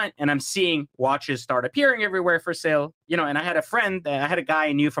it's 09. And I'm seeing watches start appearing everywhere for sale. You know, and I had a friend, I had a guy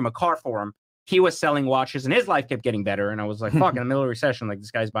I knew from a car forum. He was selling watches and his life kept getting better. And I was like, fuck, in the middle of recession, like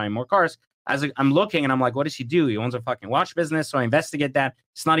this guy's buying more cars. I'm looking and I'm like, what does he do? He owns a fucking watch business. So I investigate that.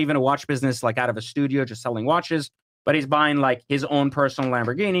 It's not even a watch business like out of a studio, just selling watches. But he's buying like his own personal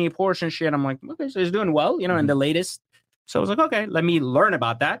Lamborghini, Porsche and shit. I'm like, okay, so he's doing well, you know, in the latest. So I was like, okay, let me learn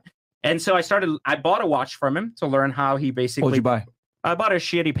about that. And so I bought a watch from him to learn how he basically. What'd you buy? I bought a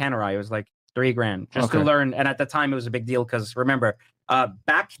shitty Panerai. It was like $3,000 just to Okay. learn. And at the time it was a big deal because remember,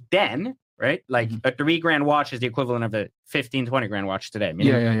 back then, right? Like a $3,000 watch is the equivalent of a 15, 20 grand watch today.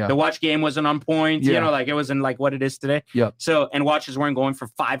 Meaning Yeah. The watch game wasn't on point, you Yeah. know, like it wasn't like what it is today. Yep. So, and watches weren't going for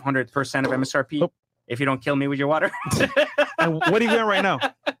 500% of MSRP. Oh. If you don't kill me with your water. And what are you wearing right now?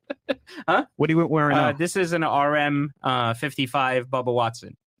 Huh? What are you wearing right now? This is an RM 55 Bubba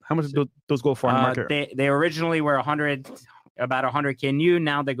Watson. How much do those go for on the market? They originally were about 100K new.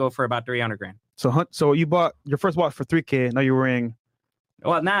 Now they go for about 300 grand. So you bought your first watch for $3,000. Now you're wearing.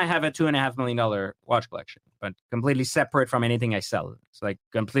 Well, now I have a $2.5 million watch collection, but completely separate from anything I sell. It's like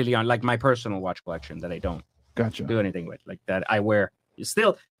completely on like my personal watch collection that I don't Gotcha. do anything with, like that I wear. It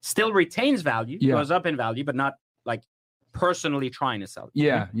still retains value, Yeah. goes up in value, but not like personally trying to sell it.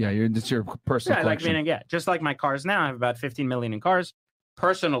 Yeah. It's your personal Yeah, like collection. meaning, yeah, just like my cars now, I have about 15 million in cars,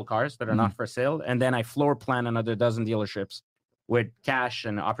 personal cars that are not for sale, and then I floor plan another dozen dealerships with cash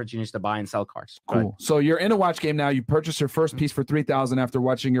and opportunities to buy and sell cars. But- Cool. So you're in a watch game now. You purchased your first piece for $3,000 after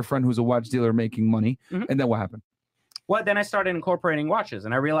watching your friend who's a watch dealer making money. Mhm. And then what happened? Well, then I started incorporating watches,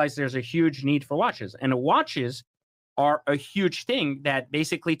 and I realized there's a huge need for watches, and the watches are a huge thing that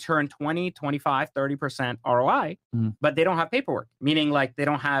basically turn 20, 25, 30% ROI, Mhm. but they don't have paperwork, meaning like they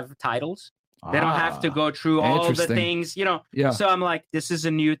don't have titles. They don't have to go through all the interesting. things, you know. Yeah. So I'm like, this is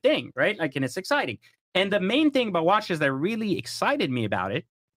a new thing, right? Like, and it's exciting. And the main thing about watches that really excited me about it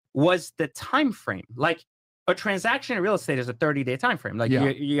was the time frame. Like a transaction in real estate is a 30-day time frame. Like Yeah.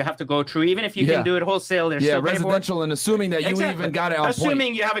 you have to go through, even if you Yeah. can do it wholesale, there's Yeah, still paperwork. residential, and assuming that you Exactly. even got it on Assuming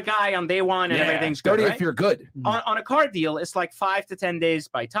point. you have a guy on day one and Yeah. everything's good, 30 right? if you're good. On a car deal, it's like 5 to 10 days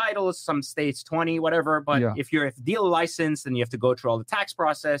by title. Some states 20, whatever. But Yeah. if you're a dealer licensed, then you have to go through all the tax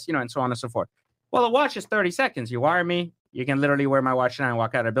process, you know, and so on and so forth. Well, a watch is 30 seconds. You wire me, you can literally wear my watch now and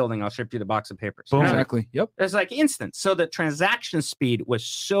walk out of the building. I'll ship you the box of papers. You Boom. know? Exactly. Yep. It's like instant. So the transaction speed was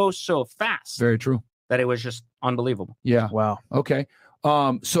so fast Very true. that it was just unbelievable. Yeah. Wow. Okay.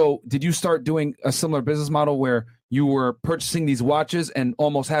 So did you start doing a similar business model where you were purchasing these watches and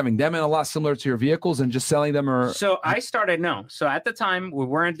almost having them in a lot similar to your vehicles and just selling them, or So I started, no. So at the time, we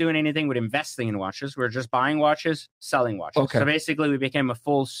weren't doing anything with investing in watches. We were just buying watches, selling watches. Okay. So basically, we became a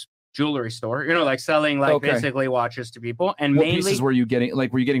full jewelry store, like selling basically watches to people. And what mainly pieces were you getting?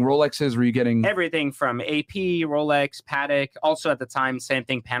 Like, were you getting Rolexes? Were you getting everything from AP, Rolex, Patek? Also at the time, same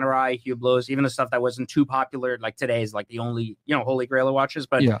thing, Panerai, Hublots, even the stuff that wasn't too popular. Like today is like the only, holy grail of watches.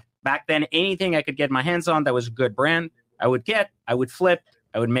 But back then, anything I could get my hands on that was a good brand, I would flip,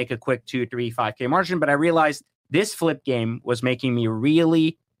 I would make a quick 2, 3, 5K margin. But I realized this flip game was making me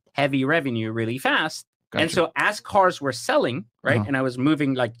really heavy revenue really fast. Gotcha. And so as cars were selling, right, and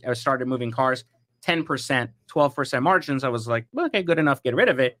I started moving cars, 10%, 12% margins, I was like, well, okay, good enough, get rid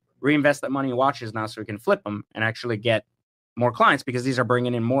of it, reinvest that money in watches now so we can flip them and actually get more clients because these are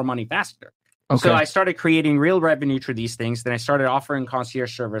bringing in more money faster. Okay. So I started creating real revenue through these things. Then I started offering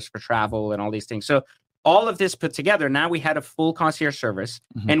concierge service for travel and all these things. So all of this put together, now we had a full concierge service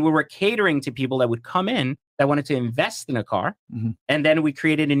and we were catering to people that would come in that wanted to invest in a car. And then we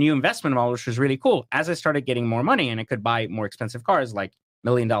created a new investment model, which was really cool. As I started getting more money and I could buy more expensive cars like $1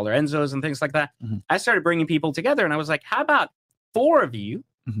 million Enzos and things like that, I started bringing people together and I was like, how about 4 of you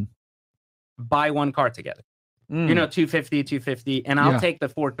buy one car together? 250, and I'll take the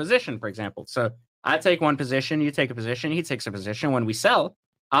 4th position, for example. So I take one position, you take a position, he takes a position. When we sell,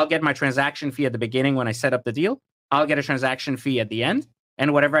 I'll get my transaction fee at the beginning when I set up the deal. I'll get a transaction fee at the end.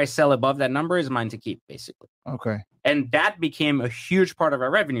 And whatever I sell above that number is mine to keep, basically. Okay. And that became a huge part of our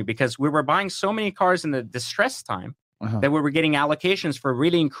revenue because we were buying so many cars in the distress time that we were getting allocations for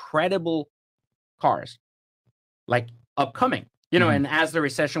really incredible cars, like upcoming, and as the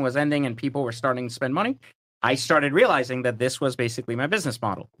recession was ending and people were starting to spend money, I started realizing that this was basically my business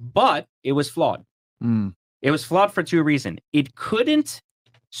model, but it was flawed. It was flawed for 2 reasons. It couldn't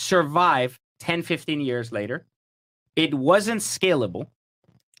survive 10, 15 years later. It wasn't scalable.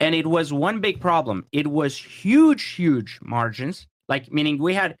 And it was one big problem. It was huge margins, meaning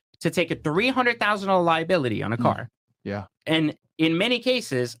we had to take a $300,000 liability on a car. Yeah. And in many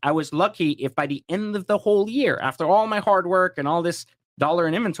cases, I was lucky if by the end of the whole year, after all my hard work and all this dollar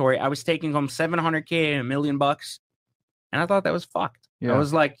in inventory, I was taking home $700K, $1 million. And I thought that was fucked. I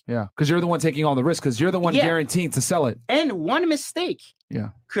was like, because you're the one taking all the risk, because you're the one guaranteeing to sell it. And one mistake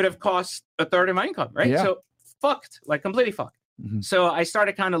could have cost a third of my income, right? Yeah. So fucked, completely fucked. So I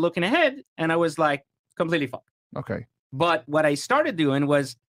started kind of looking ahead and I was like, completely fucked. Okay. But what I started doing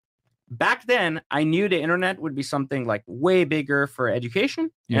was, back then, I knew the internet would be something way bigger for education.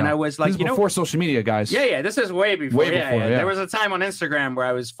 Yeah. And I was like, this is before social media, guys. Yeah, this is way before. There was a time on Instagram where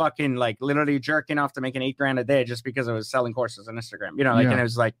I was fucking literally jerking off to making $8,000 a day just because I was selling courses on Instagram, and it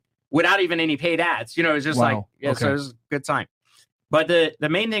was without even any paid ads, it was just so it was a good time. But the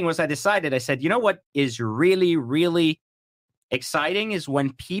main thing was I said, what is really, really exciting is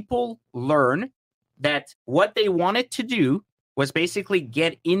when people learn that what they wanted to do was basically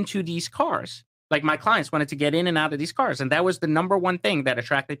get into these cars. Like my clients wanted to get in and out of these cars. And that was the number one thing that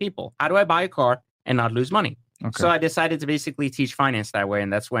attracted people. How do I buy a car and not lose money? Okay. So I decided to basically teach finance that way.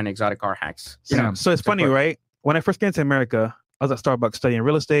 And that's when Exotic Car Hacks. So it's funny, right? When I first came to America, I was at Starbucks studying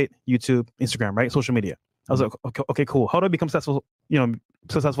real estate, YouTube, Instagram, right? Social media. I was like, okay, cool. How do I become successful,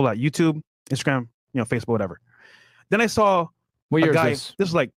 successful at YouTube, Instagram, Facebook, whatever. Then I saw what year is this?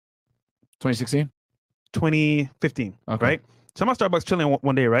 This was 2016? 2015, right? So I'm at Starbucks chilling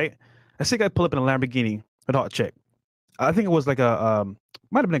one day, right? I see a guy pull up in a Lamborghini with a hot chick. I think it was might have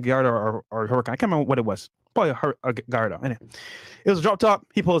been a Gallardo or Huracan. I can't remember what it was. Probably a Gallardo. Anyway, it was a drop top.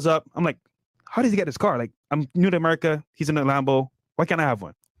 He pulls up. I'm like, how does he get this car? I'm new to America. He's in a Lambo. Why can't I have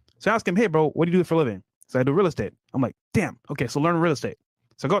one? So I asked him, hey, bro, what do you do for a living? So I do real estate. I'm like, damn. Okay, so learn real estate.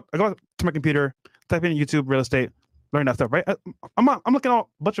 So I go to my computer, type in YouTube, real estate, learn that stuff, right? I'm looking at a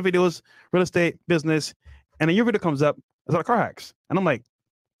bunch of videos, real estate, business, and then your video comes up, Exotic Car Hacks. And I'm like,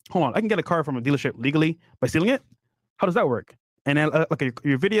 hold on, I can get a car from a dealership legally by stealing it? How does that work? And then look at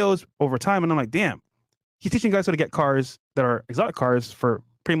your videos over time, and I'm like, damn, he's teaching guys how to get cars that are exotic cars for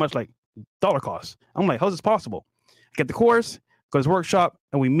pretty much dollar costs. I'm like, how is this possible? Get the course, go to his workshop,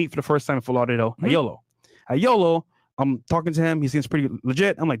 and we meet for the first time in Fort Lauderdale at YOLO. At YOLO, I'm talking to him. He seems pretty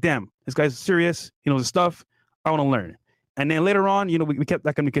legit. I'm like, damn, this guy's serious. He knows his stuff. I want to learn. And then later on, we kept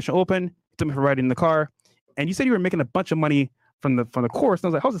that communication open. He took me for riding in the car. And you said you were making a bunch of money from the course. And I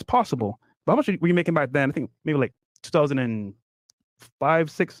was like, how's this possible? But how much were you making back then? I think maybe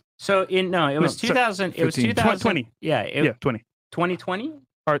 2005, 6. So it was 2000. It was 2020. Yeah. 20. 2020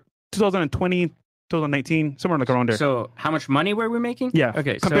 or 2020, 2019, somewhere around there. So how much money were we making? Yeah.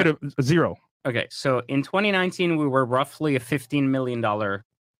 Okay. Compared to zero. Okay. So in 2019, we were roughly a $15 million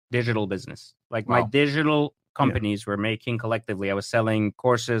digital business. My digital companies were making collectively. I was selling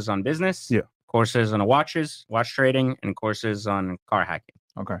courses on business, courses on watch trading, and courses on car hacking.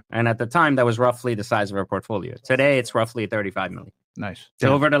 Okay. And at the time, that was roughly the size of our portfolio. Today, it's roughly 35 million. Nice.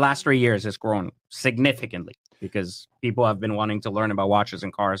 So over the last 3 years, it's grown significantly because people have been wanting to learn about watches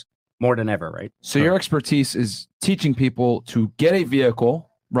and cars more than ever, right? So your expertise is teaching people to get a vehicle,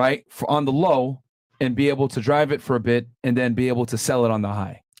 right, on the low and be able to drive it for a bit and then be able to sell it on the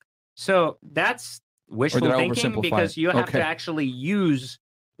high. So that's wishful Or did I thinking oversimplify because it? you have Okay. to actually use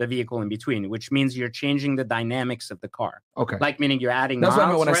the vehicle in between, which means you're changing the dynamics of the car. Okay. Like meaning you're adding That's what I miles,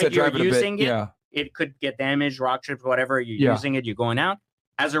 meant when I right? said You're drive it a using bit. it. Yeah. It could get damaged, rock chips, whatever. You're Yeah. using it, you're going out.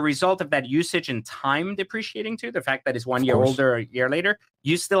 As a result of that usage and time depreciating too, the fact that it's 1 year course. older, a year later,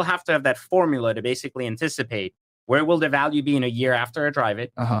 you still have to have that formula to basically anticipate where will the value be in a year after I drive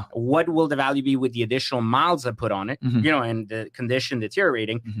it? Uh-huh. What will the value be with the additional miles I put on it? Mhm. And the condition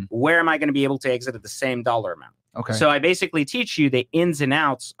deteriorating. Mhm. Where am I going to be able to exit at the same dollar amount? Okay. So I basically teach you the ins and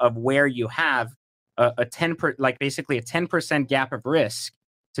outs of where you have a 10% gap of risk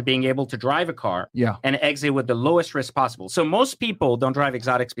to being able to drive a car Yeah. and exit with the lowest risk possible. So most people don't drive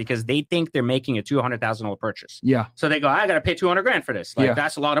exotics because they think they're making a $200,000 purchase. Yeah. So they go, I got to pay 200 grand for this. Like Yeah.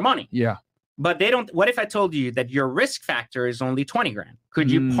 that's a lot of money. Yeah. But they don't. What if I told you that your risk factor is only 20 grand? Could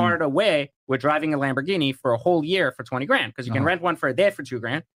you Mm. part away with driving a Lamborghini for a whole year for 20 grand? Because you can Uh-huh. rent one for a day for 2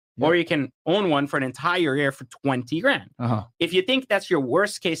 grand, or you can own one for an entire year for 20 grand. Uh-huh. If you think that's your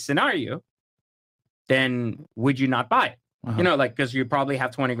worst case scenario, then would you not buy it? Uh-huh. Because you probably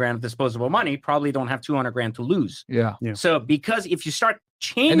have 20 grand of disposable money, probably don't have 200 grand to lose. Yeah. So because if you start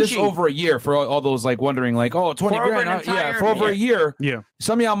changing, And this is over a year for all those like wondering like, oh, 20 For over grand. an Yeah, entire for over a year. Yeah.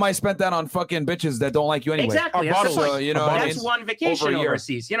 Some of y'all might spend that on fucking bitches that don't like you anyway. Exactly. Our That's the bottles, point. you know what I That's mean? one vacation Over a year.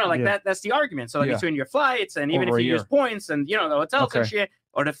 overseas. Yeah. That's the argument. So Yeah. between your flights and even Over if a you use year. points and the hotels and Okay. shit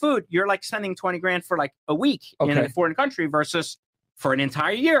or the food, you're like spending 20 grand for like a week in Okay. a foreign country versus for an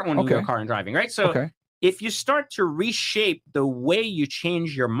entire year owning your Okay. car and driving, right? So Okay. if you start to reshape the way you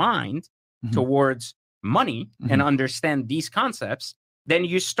change your mind Mhm. towards money and understand these concepts, then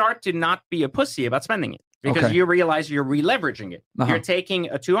you start to not be a pussy about spending it because Okay. you realize you're re-leveraging it. Uh-huh. You're taking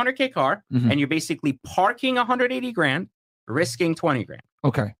a 200K car Mhm. and you're basically parking 180 grand, risking 20 grand.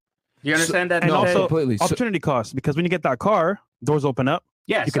 Okay. Do you understand that? and No, also completely. So- opportunity cost, because when you get that car, doors open up.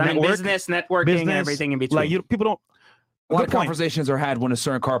 Yes, you can I mean, network, business, networking, business, everything in between. Like people don't. a lot Good of point. conversations are had when a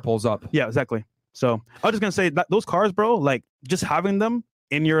certain car pulls up. Yeah, exactly. So I was just gonna say that those cars, bro, like just having them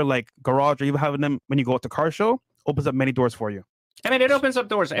in your like garage or even having them when you go to car show opens up many doors for you. I mean, it opens up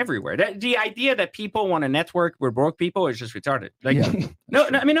doors everywhere. The idea that people want to network with broke people is just retarded. Like, Yeah. no,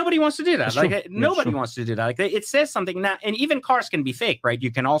 I mean, nobody wants to do that. That's Like, true. nobody true. wants to do that. Like, it says something now, and even cars can be fake, right?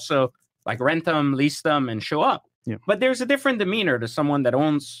 You can also like rent them, lease them, and show up. Yeah. But there's a different demeanor to someone that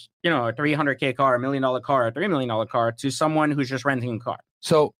owns, a $300K car, $1 million car, a $3 million car, to someone who's just renting a car.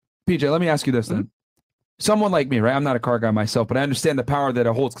 So, PJ, let me ask you this then. Mm-hmm. Someone like me, right? I'm not a car guy myself, but I understand the power that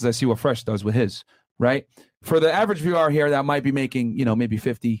it holds because I see what Fresh does with his, right? For the average viewer here that might be making, maybe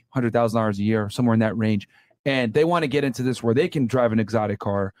 $50,000, $100,000 a year, somewhere in that range, and they want to get into this where they can drive an exotic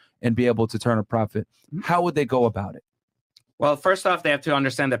car and be able to turn a profit, how would they go about it? Well, first off, they have to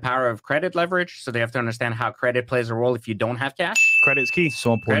understand the power of credit leverage. So they have to understand how credit plays a role if you don't have cash. Credit's key.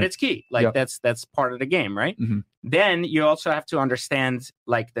 So important. Credit's key. Like Yep. that's part of the game, right? Mhm. Then you also have to understand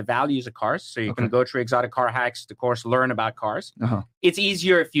like the values of cars. So you can Okay. go through Exotic Car Hacks to course learn about cars. Uh-huh. It's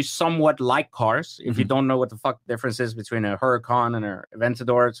easier if you somewhat like cars. If you don't know what the fuck the difference is between a Huracan and a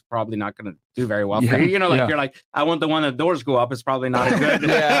Aventador, it's probably not going to do very well for Yeah, you. yeah. You're like, I want the one that doors go up. It's probably not a good.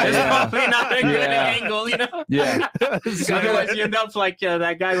 Yeah, it's yeah. probably not a good Yeah. angle. Yeah. Otherwise, you end up like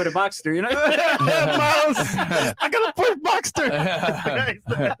that guy with a Boxster. Miles, I got a Porsche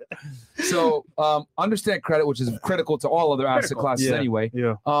Boxster. So understand credit, which is critical to all other asset Critical. classes Yeah. anyway.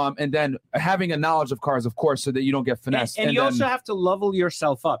 Yeah. And then having a knowledge of cars, of course, so that you don't get finessed. And you then, also have to level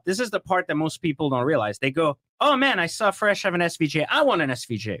yourself up. This is the part that most people don't realize. They go, oh man, I saw Fresh have an SVJ. I want an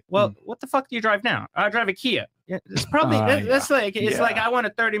SVJ. Well, what the fuck do you drive now? I drive a Kia. Yeah, it's probably that's like it's Yeah. like I want a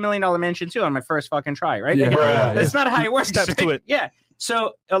 $30 million mansion too on my first fucking try, right? Yeah. Like, Right. That's not how it works. Steps to it. Yeah.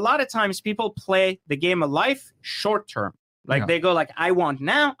 So a lot of times people play the game of life short term. Like Yeah. they go like, I want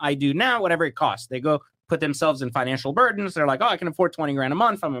now, I do now, whatever it costs. They go put themselves in financial burdens. They're like, oh, I can afford 20 grand a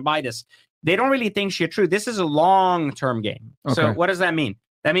month. I'm gonna buy this. They don't really think shit through. This is a long-term game. So Okay. what does that mean?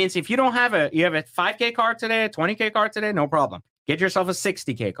 That means if you don't have you have a 5K car today, a 20K car today, no problem. Get yourself a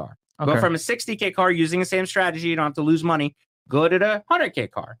 60K car. Go Okay. from a 60K car using the same strategy. You don't have to lose money. Go to the 100K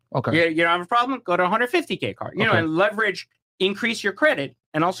car. Okay. You don't have a problem. Go to a 150K car. Okay. And leverage, increase your credit,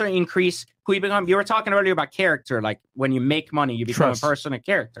 and also increase who you become. You were talking earlier about character. Like when you make money, you become Trust. a person of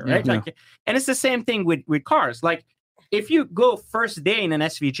character, right? Yeah. Like, and it's the same thing with cars. Like if you go first day in an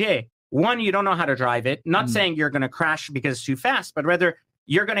SVJ, one, you don't know how to drive it. Not saying you're going to crash because it's too fast, but rather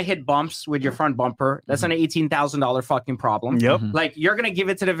you're going to hit bumps with your front bumper. That's an $18,000 fucking problem. Yep. Like, you're going to give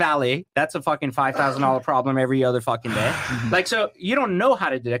it to the valet. That's a fucking $5,000 problem every other fucking day. Like, so you don't know how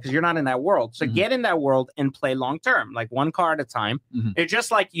to do that because you're not in that world. So get in that world and play long term, like one car at a time. It's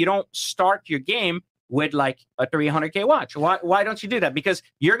just like you don't start your game with like a $300K watch. Why don't you do that? Because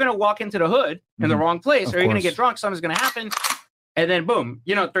you're going to walk into the hood in the wrong place, or you're going to get drunk. Something's going to happen. And then boom,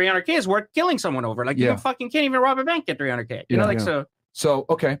 you know, $300K is worth killing someone over. Like, you fucking can't even rob a bank at $300K. You know, like, So,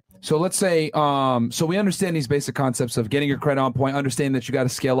 okay. So let's say, so we understand these basic concepts of getting your credit on point, understanding that you got to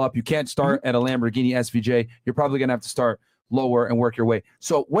scale up. You can't start at a Lamborghini SVJ. You're probably going to have to start lower and work your way.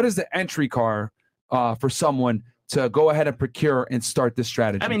 So what is the entry car for someone to go ahead and procure and start this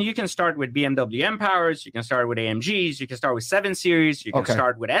strategy? I mean, you can start with BMW M Powers, you can start with AMGs, you can start with 7 Series, you can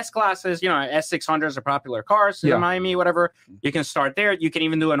start with S classes, you know, S600s are popular cars in Miami, whatever. You can start there. You can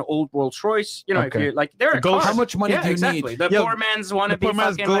even do an old Rolls Royce, you know, if you're like, there are cars. How much money do you need? The poor man's want to be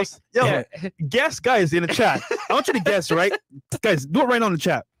fucking Ghost. Guess, guys, in the chat. I want you to guess, right? Guys, do it right now in the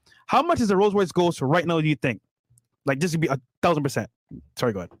chat. How much is a Rolls Royce Ghost right now, do you think? Like, just to be 1,000%.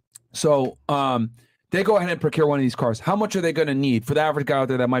 Sorry, go ahead. So, they go ahead and procure one of these cars. How much are they going to need for the average guy out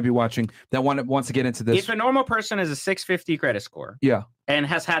there that might be watching that wants to get into this? If a normal person has a 650 credit score, and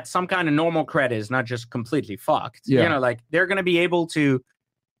has had some kind of normal credit, is not just completely fucked. You know, like, they're going to be able to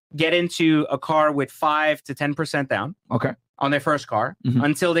get into a car with 5 to 10% down. On their first car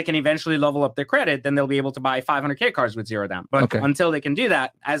until they can eventually level up their credit. Then they'll be able to buy 500K cars with 0 down. But until they can do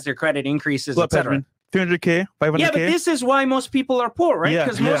that, as their credit increases, etc. 300K, 500K. Yeah, but this is why most people are poor, right?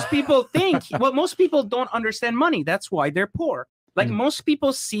 Because most people think, well, most people don't understand money. That's why they're poor. Like, most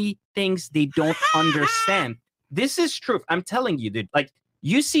people see things they don't understand. This is truth. I'm telling you, dude. Like,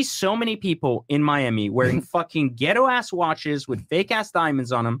 you see so many people in Miami wearing fucking ghetto ass watches with fake ass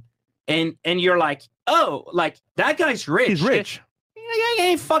diamonds on them, and you're like, oh, like, that guy's rich. He's rich. He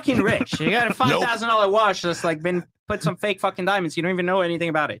ain't fucking rich. You got a $5,000 watch that's like been put some fake fucking diamonds. You don't even know anything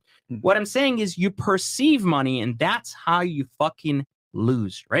about it. What I'm saying is, you perceive money, and that's how you fucking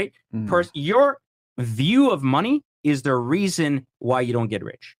lose, right? Your view of money is the reason why you don't get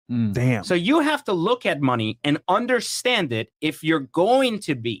rich. Damn. So you have to look at money and understand it if you're going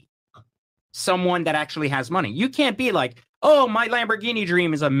to be someone that actually has money. You can't be like, oh, my Lamborghini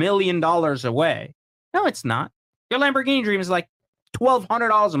dream is $1 million away. No, it's not. Your Lamborghini dream is like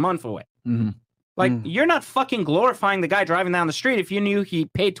 $1,200 a month away. Like, you're not fucking glorifying the guy driving down the street if you knew he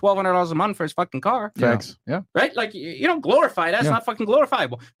paid $1,200 a month for his fucking car. Facts. Right? Like, you don't glorify that. It's not fucking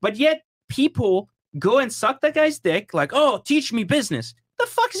glorifiable. But yet, people go and suck that guy's dick, like, oh, teach me business. The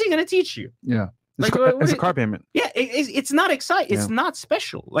fuck is he going to teach you? Like, it's a car payment. It's not exciting. It's not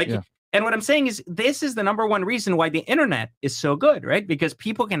special. Like, and what I'm saying is, this is the number one reason why the internet is so good, right? Because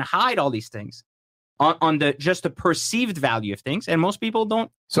people can hide all these things on the just the perceived value of things, and most people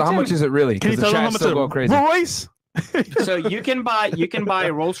don't. So how much is it really? Can you tell them how much go crazy. Royce? So you can buy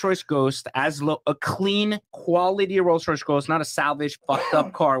a Rolls Royce Ghost as a clean quality Rolls Royce Ghost, not a salvage fucked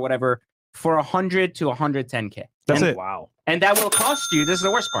up car, whatever, for 100 to 110K. That's it. Wow. And that will cost you. This is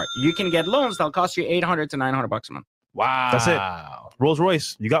the worst part. You can get loans that'll cost you $800 to $900 a month. Wow. That's it. Rolls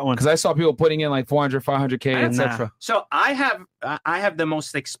Royce, you got one. Because I saw people putting in like 400, 500K, etc. So I have the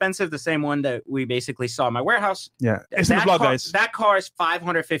most expensive, the same one that we basically saw in my warehouse. Yeah, it's in the blog, guys. That car is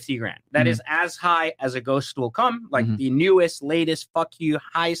 $550,000. That is as high as a Ghost will come, like the newest, latest, fuck you,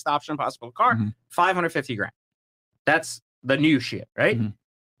 highest option possible car. $550,000. That's the new shit, right?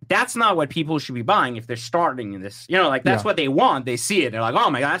 That's not what people should be buying if they're starting in this. You know, like, that's what they want. They see it. They're like,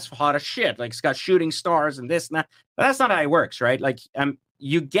 oh my God, that's hot as shit. Like, it's got shooting stars and this and that. But that's not how it works, right? Like,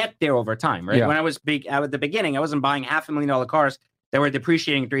 you get there over time, right? When I was big at the beginning, I wasn't buying $500,000 cars that were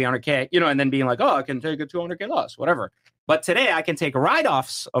depreciating $300K, you know, and then being like, oh, I can take a $200K loss, whatever. But today I can take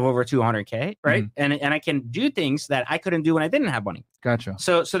write-offs of over $200K, right? And I can do things that I couldn't do when I didn't have money. Gotcha.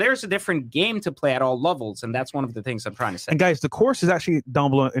 So there's a different game to play at all levels, and that's one of the things I'm trying to say. And guys, the course is actually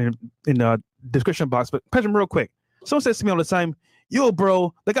down below in the description box. But President, real quick, someone says to me all the time, yo,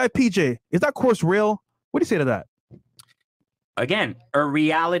 bro, the guy PJ, is that course real? What do you say to that? Again, a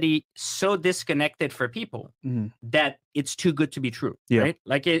reality so disconnected for people that it's too good to be true, right?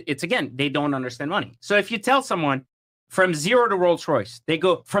 Like, it's again, they don't understand money. So if you tell someone from 0 to Rolls Royce, they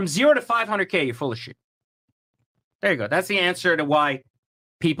go from 0 to 500K, you're full of shit. There you go. That's the answer to why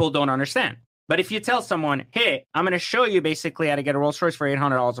people don't understand. But if you tell someone, hey, I'm going to show you basically how to get a Rolls Royce for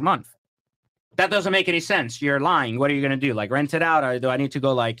 $800 a month, that doesn't make any sense. You're lying. What are you going to do? Like, rent it out? Or do I need to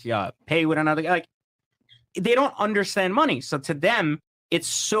go like pay with another guy? Like, they don't understand money. So to them, it's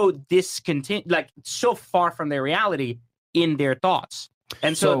so like so far from their reality in their thoughts.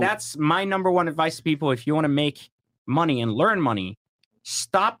 And so that's my number one advice to people. If you want to make money and learn money,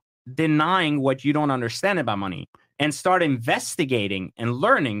 stop denying what you don't understand about money and start investigating and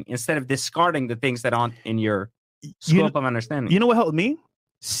learning instead of discarding the things that aren't in your scope of understanding. You know what helped me?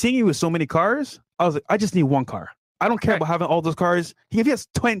 Seeing you with so many cars, I was like, I just need one car. I don't care about having all those cars. If he has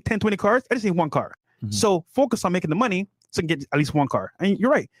 10, 20 cars, I just need one car. Mm-hmm. So focus on making the money so you can get at least one car. And you're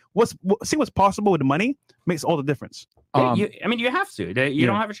right. See what's possible with the money makes all the difference. You have to. You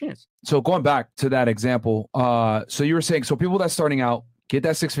don't have a chance. So going back to that example, so you were saying, so people that's starting out, get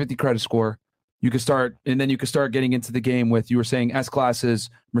that 650 credit score. You can start, and then you can start getting into the game with, you were saying,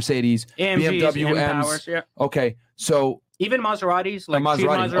 S-classes, Mercedes, AMGs, BMW, M's. Powers, yeah. Okay, so even Maseratis, like cheap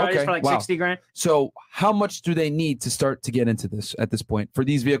Maseratis for like 60 grand. So how much do they need to start to get into this at this point for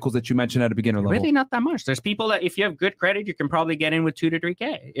these vehicles that you mentioned at a beginner level? Really not that much. There's people that if you have good credit, you can probably get in with 2 to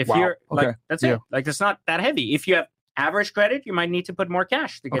 3K. If you're like, that's it. Like, it's not that heavy. If you have average credit, you might need to put more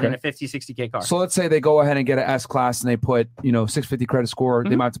cash to get in a 50, 60K car. So let's say they go ahead and get an S-class and they put, 650 credit score.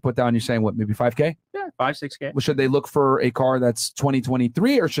 They might have to put down, you're saying what, maybe 5K? Yeah, 5, 6K. Well, should they look for a car that's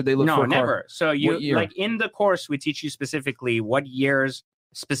 2023 or should they look for a car? No, never. So you like in the course, we teach you specifically what years,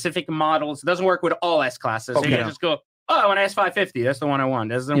 specific models. It doesn't work with all S-classes. Okay. You can just go, I want an S550. That's the one I want.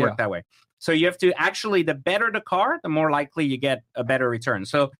 It doesn't work that way. So you have to actually, the better the car, the more likely you get a better return.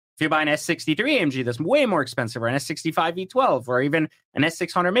 So if you buy an S63 AMG that's way more expensive, or an S65 V12, or even an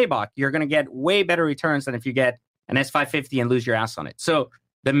S600 Maybach, you're going to get way better returns than if you get an S550 and lose your ass on it. So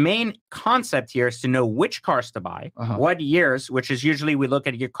the main concept here is to know which cars to buy, what years, which is usually we look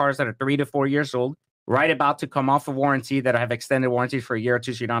at your cars that are 3 to 4 years old, right about to come off of warranty, that have extended warranties for a year or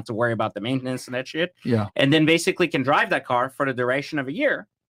two, so you don't have to worry about the maintenance and that shit. Yeah. And then basically can drive that car for the duration of a year.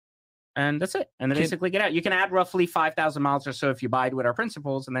 And that's it. And then basically get out. You can add roughly 5,000 miles or so if you buy it with our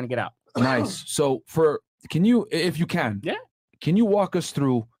principles and then get out. Nice. So can you walk us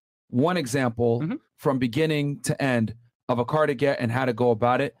through one example from beginning to end of a car to get and how to go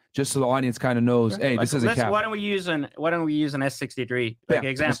about it, just so the audience kind of knows, hey, this is a cap. Why don't we use an S63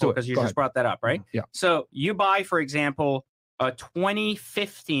 example, because you just brought that up, right? Yeah. So you buy, for example, a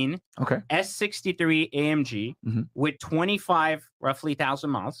 2015 S63 AMG with 25 roughly 1,000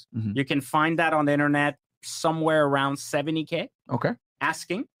 miles. You can find that on the internet somewhere around 70K. Okay.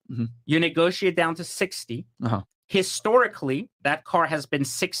 Asking. You negotiate down to 60. Historically, that car has been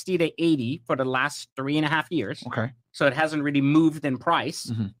 60 to 80 for the last 3.5 years. Okay. So it hasn't really moved in price.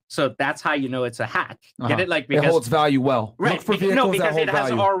 So that's how you know it's a hack. Get it? Like, because it holds value well. Right. Look for because it has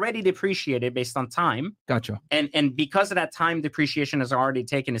value. already depreciated based on time. Gotcha. And because of that time depreciation has already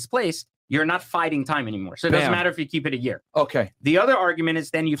taken its place, you're not fighting time anymore. So it doesn't matter if you keep it a year. Okay. The other argument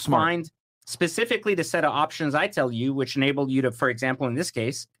is then you find specifically the set of options I tell you, which enable you to, for example, in this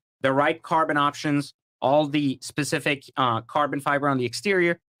case, the right carbon options, all the specific carbon fiber on the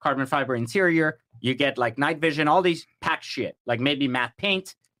exterior, carbon fiber interior. You get like night vision, all these pack shit, like maybe matte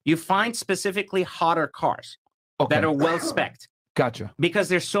paint. You find specifically hotter cars that are well spec'd. Gotcha. Because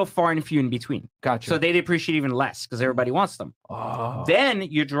they're so far and few in between. Gotcha. So they depreciate even less because everybody wants them. Oh. Then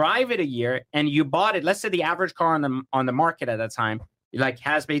you drive it a year and you bought it. Let's say the average car on the market at that time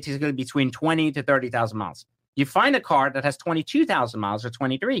has basically between 20 to 30,000 miles. You find a car that has 22,000 miles or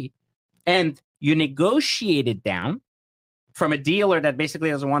 23, and you negotiate it down from a dealer that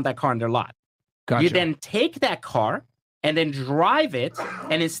basically doesn't want that car in their lot. Gotcha. You then take that car and then drive it.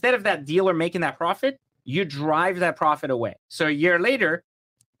 And instead of that dealer making that profit, you drive that profit away. So a year later,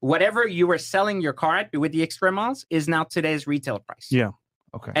 whatever you were selling your car at with the extra miles is now today's retail price. Yeah.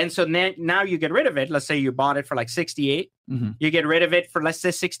 Okay. And so now you get rid of it. Let's say you bought it for like 68. You get rid of it for, let's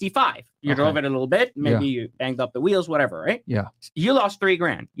say, 65. You drove it a little bit. Maybe you banged up the wheels, whatever, right? Yeah. You lost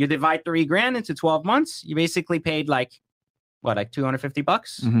 $3,000. You divide $3,000 into 12 months. You basically paid like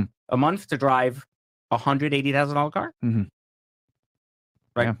 $250 a month to drive a $180,000 car. Right.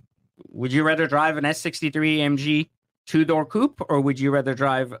 Yeah. Would you rather drive an S63 AMG 2-door coupe, or would you rather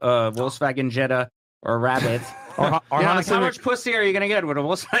drive a Volkswagen Jetta or a Rabbit? Or how much pussy are you going to get with a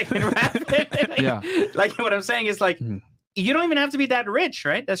Volkswagen Rabbit? Like what I'm saying is like, you don't even have to be that rich,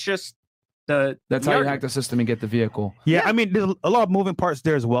 right? That's just that's how you hack the system and get the vehicle. Yeah. I mean, there's a lot of moving parts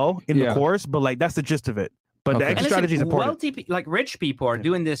there as well in the course, but like that's the gist of it. But the extra strategy is important. Like rich people are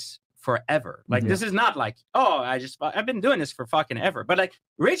doing this forever. Like this is not like, I've been doing this for fucking ever. But like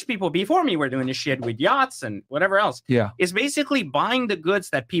rich people before me were doing this shit with yachts and whatever else. Yeah. It's basically buying the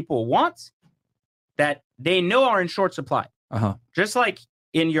goods that people want that they know are in short supply. Just like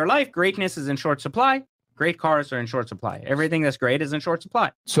in your life, greatness is in short supply. Great cars are in short supply. Everything that's great is in short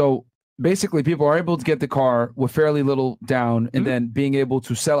supply. So basically people are able to get the car with fairly little down and then being able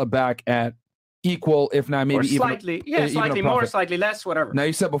to sell it back at equal, if not maybe slightly, even slightly more, slightly less, whatever. Now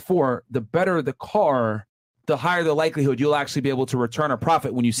you said before, the better the car, the higher the likelihood you'll actually be able to return a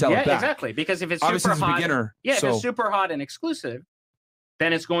profit when you sell it back. Yeah, exactly. Because if it's Obviously, super it's a hot, beginner. if it's super hot and exclusive,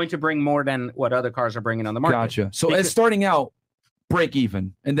 then it's going to bring more than what other cars are bringing on the market. Gotcha. So as starting out, break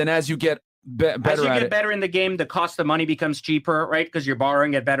even, and then as you get better as you at get it, better in the game, the cost of money becomes cheaper, right? Because you're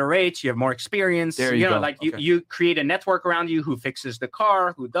borrowing at better rates, you have more experience. There you know, go. like Okay. you create a network around you who fixes the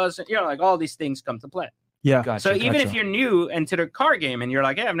car, who doesn't. You know, like all these things come to play. Yeah. Gotcha, So even if gotcha. you're new into the car game and you're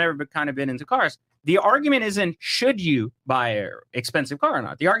like, hey, I've never kind of been into cars, the argument isn't should you buy an expensive car or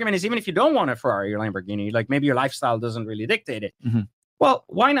not. The argument is even if you don't want a Ferrari or Lamborghini, like maybe your lifestyle doesn't really dictate it. Mhm. Well,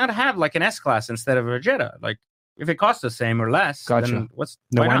 why not have like an S-Class instead of a Jetta? Like if it costs the same or less, Gotcha. then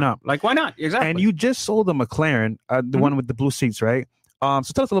Why not? Like why not? Exactly. And you just sold a McLaren, the one with the blue seats, right? So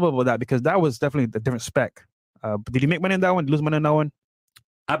tell us a little bit about that because that was definitely a different spec. Did you make money on that one? Did you lose money on that one?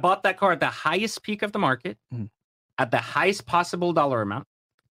 I bought that car at the highest peak of the market, at the highest possible dollar amount.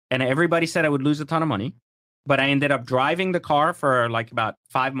 And everybody said I would lose a ton of money. But I ended up driving the car for like about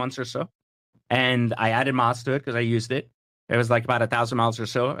 5 months or so. And I added miles to it because I used it. It was like about 1,000 miles or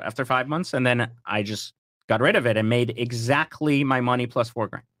so after 5 months. And then I just got rid of it and made exactly my money plus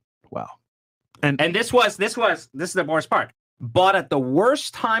 $4,000. Wow. And this is the worst part. Bought at the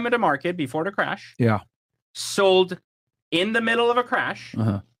worst time of the market before the crash. Yeah. Sold in the middle of a crash.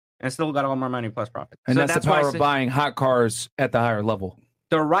 Uh-huh. And still got all my money plus profit. And So that's the why I power say of buying hot cars at the higher level.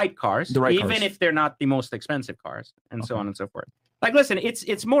 the right cars, even cars. if they're not the most expensive cars, and so on and so forth. Like, listen,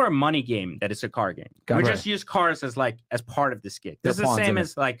 it's more a money game that it's a car game. Got We it. just use cars as part of this gig. They're This is the pawns in same it.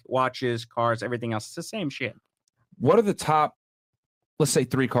 as like watches, cars, everything else. It's the same shit. What are the top, let's say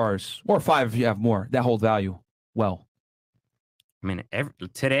 3 cars, or 5 if you have more, that hold value well? I mean,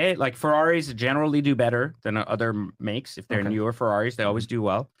 today, like Ferraris generally do better than other makes. If they're Okay. newer Ferraris, they always do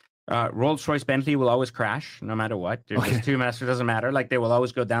well. Rolls-Royce, Bentley will always crash no matter what. There's just two masters, doesn't matter. Like they will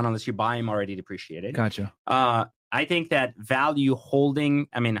always go down unless you buy them already depreciated. Gotcha. I think that value holding,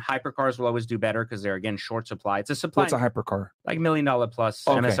 I mean, hypercars will always do better because they're again short supply. It's a supply What's a hypercar? like $1 million plus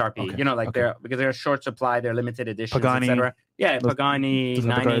Okay, MSRP. okay, You know, like okay. because they're short supply, they're limited editions, Pagani, etc. Yeah, those- Pagani, those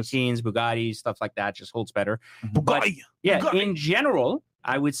hypercars. 918s, Bugatti, stuff like that just holds better. But Bugatti. yeah, Bugatti. in general,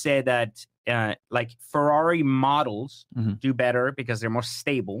 I would say that like Ferrari models Mhm. do better because they're more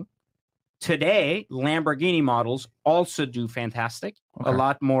stable. Today, Lamborghini models also do fantastic. Okay. A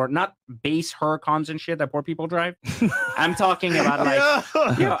lot more, not base Huracans and shit that poor people drive. I'm talking about like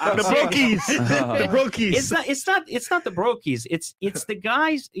I'm the saying- brokies. The brokies. it's not the brokies. It's the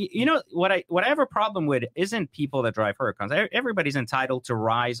guys. You know what I have a problem with isn't people that drive Huracans. Everybody's entitled to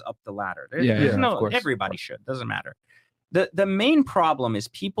rise up the ladder. There's Yeah, no of course. everybody should. Doesn't matter. The main problem is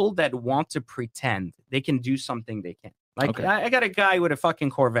people that want to pretend they can do something they can't. Like Okay. I got a guy with a fucking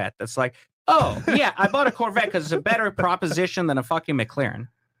Corvette that's like, oh yeah, I bought a Corvette because it's a better proposition than a fucking McLaren.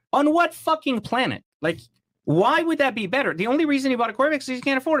 On what fucking planet? Like, why would that be better? The only reason he bought a Corvette is because he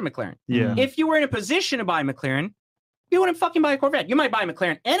can't afford a McLaren. Yeah. If you were in a position to buy a McLaren, you wouldn't fucking buy a Corvette. You might buy a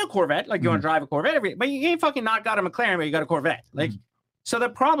McLaren and a Corvette, like you want to drive a Corvette, but you ain't fucking not got a McLaren, but you got a Corvette. Like, so the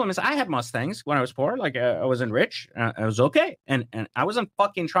problem is, I had Mustangs when I was poor. Like, I wasn't rich. I was okay, and I wasn't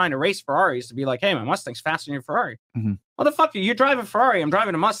fucking trying to race Ferraris to be like, hey, my Mustang's faster than your Ferrari. Mhm. Motherfucker, you drive a Ferrari, I'm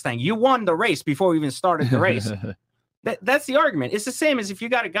driving a Mustang. You won the race before we even started the race. That's the argument. It's the same as if you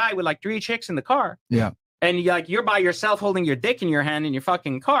got a guy with like 3 chicks in the car. Yeah. And you're by yourself holding your dick in your hand in your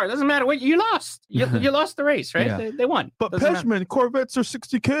fucking car. It doesn't matter what you lost. You lost the race, right? Yeah. They won. But Doesn't matter. Peshman, Corvettes are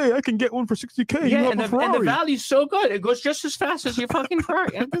 $60K. I can get one for $60K. You Yeah, have and a the Ferrari. value's so good. It goes just as fast as your fucking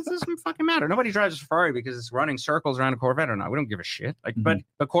Ferrari. It doesn't fucking matter. Nobody drives a Ferrari because it's running circles around a Corvette or not. We don't give a shit. Like, but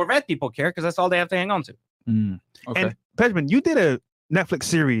Corvette people care because that's all they have to hang on to. Okay. And Peshman, you did a Netflix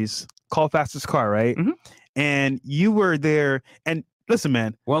series called Fastest Car, right? Mhm. And you were there. And listen,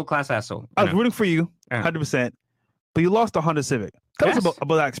 man, World class asshole. I was rooting for you, Yeah. 100%. But you lost a Honda Civic. Tell us Yes.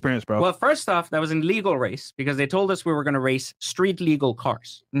 about that experience, bro. Well, first off, that was an illegal race because they told us we were going to race street legal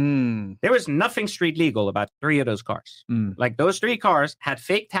cars. Mm. There was nothing street legal about 3 of those cars. Mm. Like those 3 cars had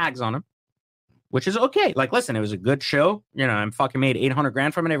fake tags on them, which is okay. Like, listen, it was a good show. You know, I'm fucking made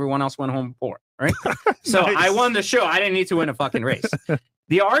 $800,000 from it. Everyone else went home poor, right? So Nice. I won the show. I didn't need to win a fucking race.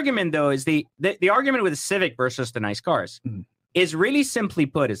 The argument, though, is the argument with the Civic versus the nice cars is really simply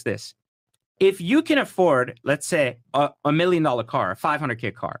put is this. If you can afford, let's say, a $1 million car, a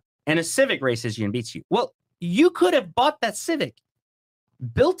 $500K car, and a Civic races you and beats you, well, you could have bought that Civic,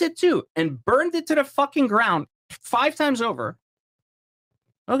 built it too, and burned it to the fucking ground 5 times over.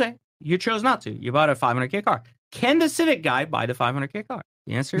 Okay, you chose not to. You bought a $500K car. Can the Civic guy buy the $500K car?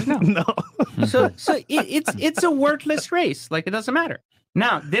 The answer is no. No. So it's a worthless race. Like, it doesn't matter.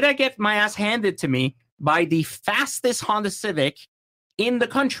 Now, did I get my ass handed to me by the fastest Honda Civic in the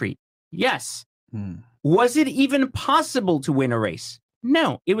country? Yes. Was it even possible to win a race?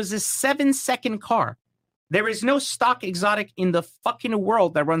 No, it was a 7-second car. There is no stock exotic in the fucking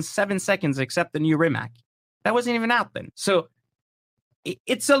world that runs 7 seconds except the new Rimac. That wasn't even out then. So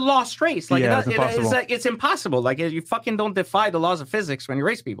it's a lost race. Like, it's impossible. Like, you fucking don't defy the laws of physics when you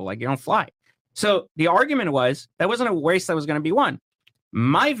race people. Like, you don't fly. So the argument was that wasn't a race that was going to be won.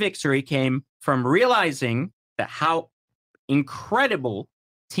 My victory came from realizing that how incredible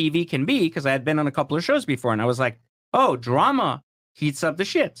TV can be, because I had been on a couple of shows before, and I was like, oh, drama heats up the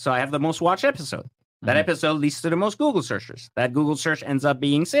shit. So I have the most watched episode. That episode leads to the most Google searches. That Google search ends up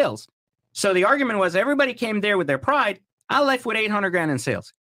being sales. So the argument was everybody came there with their pride. I left with 800 grand in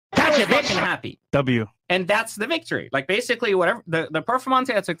sales. That's a bitch and happy. W. And that's the victory. Like, basically, whatever the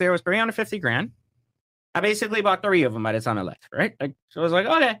Performante I took there was 350 grand. I basically bought 3 of them by the time I left, right? Like, so I was like,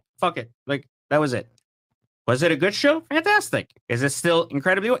 okay, fuck it. Like, that was it. Was it a good show? Fantastic. Is it still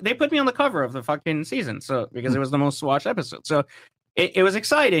incredibly? They put me on the cover of the fucking season, so because it was the most watched episode. So it was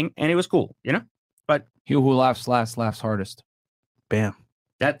exciting and it was cool, you know. But he who laughs last laughs hardest. Bam.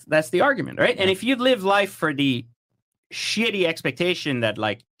 That's the argument, right? And if you live life for the shitty expectation that,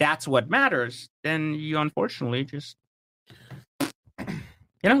 like, that's what matters, then you unfortunately just, you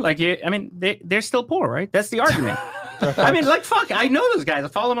know, like, they're still poor, right? That's the argument. I mean, like, fuck, I know those guys. I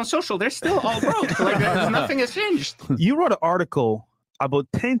follow them on social. They're still all broke. Like, nothing has changed. You wrote an article about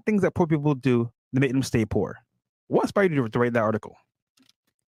 10 things that poor people do to make them stay poor. What inspired you to write that article?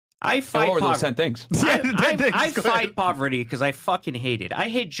 I fight poverty. Those 10 things. I fight poverty because I fucking hate it. I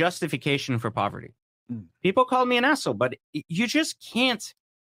hate justification for poverty. People call me an asshole, but you just can't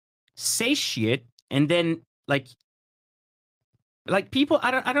say shit and then like people.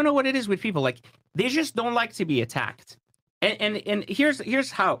 I don't know what it is with people. Like, they just don't like to be attacked. And here's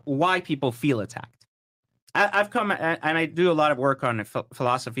why people feel attacked. I've come and I do a lot of work on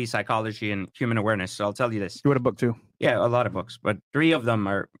philosophy, psychology, and human awareness. So I'll tell you this. You wrote a book too. Yeah, a lot of books, but 3 of them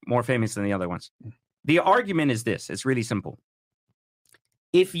are more famous than the other ones. The argument is this. It's really simple.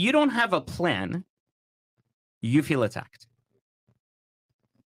 If you don't have a plan, you feel attacked.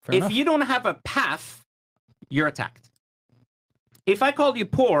 Fair enough. If you don't have a path, you're attacked. If I call you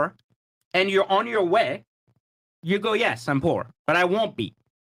poor and you're on your way, you go, yes, I'm poor, but I won't be.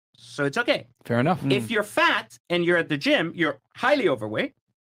 So it's okay. Fair enough. If you're fat and you're at the gym, you're highly overweight,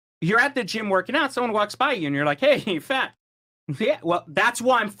 you're at the gym working out, someone walks by you and you're like, hey, you're fat. Yeah, well, that's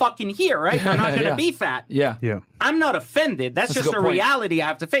why I'm fucking here, right? I'm not going to be fat. Yeah. I'm not offended. That's just a reality I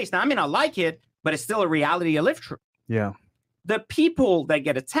have to face. Now, I mean, I like it, but it's still a reality I live through. Yeah. The people that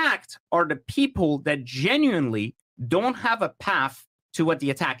get attacked are the people that genuinely don't have a path to what the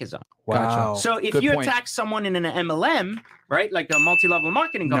attack is on. Wow. So if you attack someone in an MLM, right, like a multi-level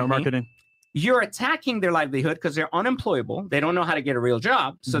marketing company, you're attacking their livelihood because they're unemployable. They don't know how to get a real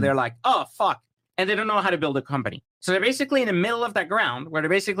job. So they're like, oh, fuck. And they don't know how to build a company. So they're basically in the middle of that ground where they're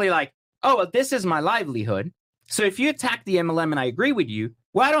basically like, oh, well, this is my livelihood. So if you attack the MLM and I agree with you,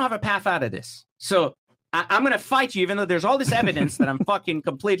 well, I don't have a path out of this. So I'm going to fight you, even though there's all this evidence that I'm fucking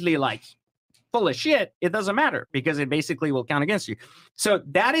completely like full of shit. It doesn't matter because it basically will count against you. So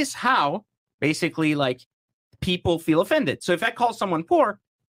that is how basically like people feel offended. So if I call someone poor,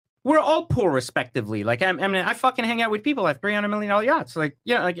 we're all poor respectively. Like I mean, I fucking hang out with people that have $300 million yachts. Like,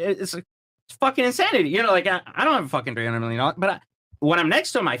 yeah, like it's fucking insanity. You know, like I don't have a fucking $300 million, but when I'm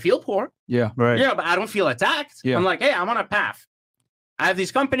next to them, I feel poor. Yeah, right. Yeah, but I don't feel attacked. Yeah. I'm like, hey, I'm on a path. I have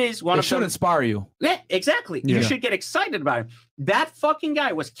these companies. One of them should inspire you. Yeah, exactly. Yeah. You should get excited about it. That fucking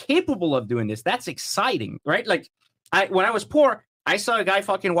guy was capable of doing this. That's exciting, right? Like, when I was poor, I saw a guy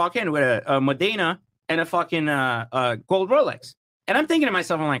fucking walk in with a Modena and a fucking gold Rolex. And I'm thinking to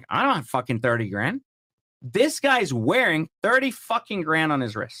myself, I'm like, I don't have fucking 30 grand. This guy's wearing 30 fucking grand on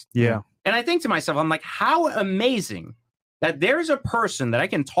his wrist. Yeah. And I think to myself, I'm like, how amazing that there's a person that I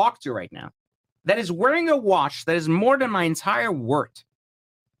can talk to right now that is wearing a watch that is more than my entire worth.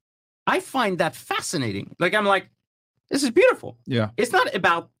 I find that fascinating. Like, I'm like, this is beautiful. Yeah. It's not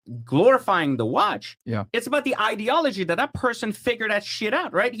about glorifying the watch. Yeah. It's about the ideology that person figured that shit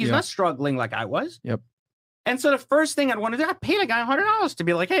out, right? He's not struggling like I was. Yep. And so the first thing I'd want to do, I paid a guy $100 to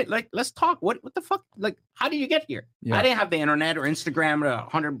be like, hey, like, let's talk. What the fuck? Like, how did you get here? Yeah. I didn't have the internet or Instagram or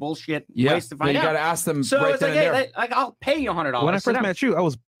 100 bullshit ways to find out. You got to ask them so right it's then like, and hey, like, I'll pay you $100. When I first met you, I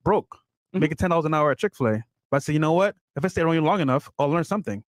was broke, making $10 an hour at Chick-fil-A. But I said, you know what? If I stay around you long enough, I'll learn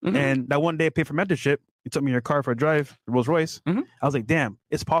something. And that one day I paid for mentorship. You took me in your car for a drive, Rolls Royce. I was like, damn,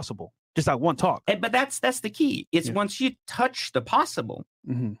 it's possible. Just that one talk. But that's the key. It's once you touch the possible,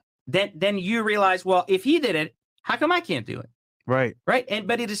 then you realize, well, if he did it, how come I can't do it? Right. Right.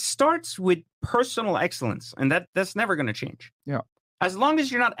 But it starts with personal excellence, and that's never going to change. Yeah. As long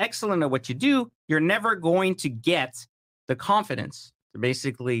as you're not excellent at what you do, you're never going to get the confidence to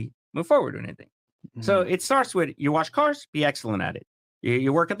basically move forward with anything. Mm-hmm. So it starts with you wash cars, be excellent at it.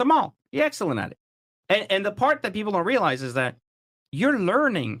 You work at the mall, be excellent at it. And the part that people don't realize is that you're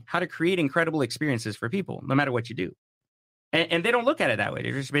learning how to create incredible experiences for people, no matter what you do. And they don't look at it that way.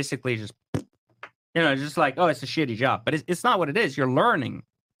 They're just basically just like, oh, it's a shitty job. But it's not what it is. You're learning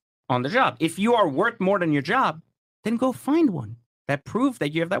on the job. If you are worth more than your job, then go find one that proves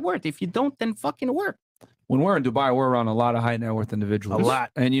that you have that worth. If you don't, then fucking work. When we're in Dubai, we're around a lot of high net worth individuals. A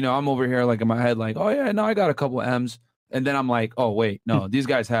lot. And, I'm over here like in my head, like, oh, yeah, no, I got a couple M's. And then I'm like, oh, wait, no, these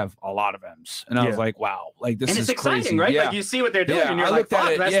guys have a lot of M's. And I was like, wow, like this is exciting, crazy. right? Yeah. Like you see what they're doing and you're I like, looked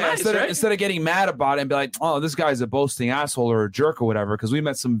at it, that's nice, right? Instead of getting mad about it and be like, oh, this guy's a boasting asshole or a jerk or whatever, because we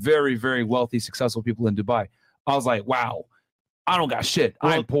met some very, very wealthy, successful people in Dubai. I was like, wow, I don't got shit.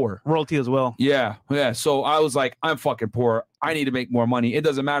 I'm poor. Royalty as well. Yeah. So I was like, I'm fucking poor. I need to make more money. It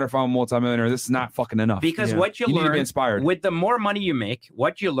doesn't matter if I'm a multimillionaire. This is not fucking enough. Because what you learn, need to be inspired. With the more money you make,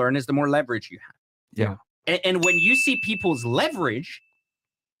 what you learn is the more leverage you have. Yeah. And when you see people's leverage,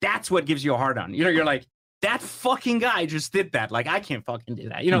 that's what gives you a hard on. You're like, that fucking guy just did that. Like, I can't fucking do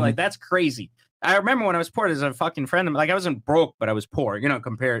that. Like, that's crazy. I remember when I was poor, there's a fucking friend of mine, like I wasn't broke, but I was poor,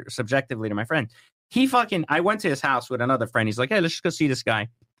 compared subjectively to my friend. I went to his house with another friend. He's like, hey, let's just go see this guy.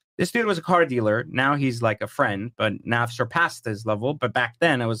 This dude was a car dealer. Now he's like a friend, but now I've surpassed his level. But back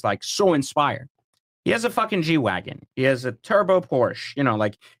then I was like so inspired. He has a fucking G-Wagon. He has a turbo Porsche.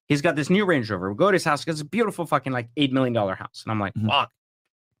 Like he's got this new Range Rover. We go to his house. It's a beautiful fucking like $8 million house. And I'm like, fuck.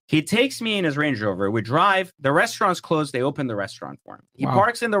 He takes me in his Range Rover. We drive. The restaurant's closed. They open the restaurant for him. He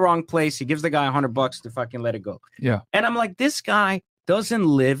parks in the wrong place. He gives the guy $100 to fucking let it go. Yeah. And I'm like, this guy doesn't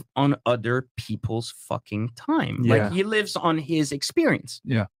live on other people's fucking time. Yeah. Like he lives on his experience.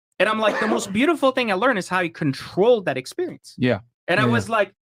 Yeah. And I'm like, the most beautiful thing I learned is how he controlled that experience. Yeah. And I was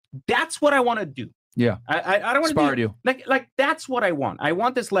like, that's what I want to do. Yeah. I don't want to inspired you. Like that's what I want. I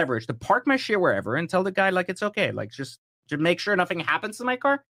want this leverage to park my shit wherever and tell the guy like it's okay. Like just to make sure nothing happens to my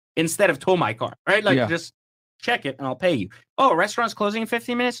car instead of tow my car. Right? Like just check it and I'll pay you. Oh, restaurant's closing in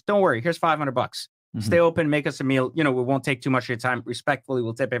 15 minutes? Don't worry. Here's $500. Stay open, make us a meal. We won't take too much of your time. Respectfully,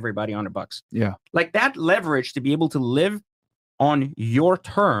 we'll tip everybody $100. Yeah. Like that leverage to be able to live on your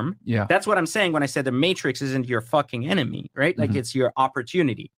term. Yeah. That's what I'm saying when I said the matrix isn't your fucking enemy, right? Like it's your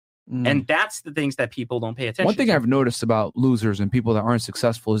opportunity. And that's the things that people don't pay attention to. One thing I've noticed about losers and people that aren't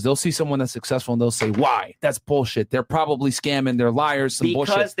successful is they'll see someone that's successful and they'll say, why? That's bullshit. They're probably scamming. They're liars. Some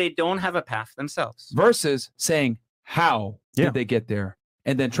bullshit. Because they don't have a path themselves. Versus saying, how did they get there?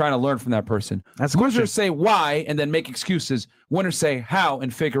 And then trying to learn from that person. That's losers say why and then make excuses. Winners say how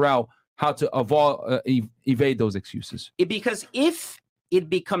and figure out how to evade those excuses. Because if it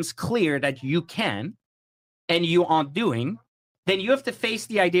becomes clear that you can and you aren't doing, then you have to face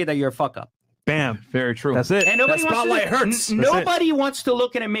the idea that you're a fuck up. Bam. Very true. That's it. And nobody wants to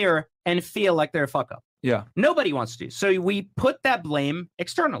look in a mirror and feel like they're a fuck up. Yeah. Nobody wants to. So we put that blame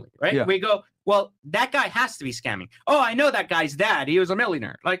externally, right? Yeah. We go, well, that guy has to be scamming. Oh, I know that guy's dad. He was a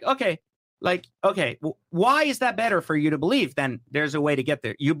millionaire. Okay. Why is that better for you to believe? Then there's a way to get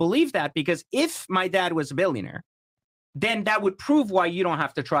there. You believe that because if my dad was a billionaire, then that would prove why you don't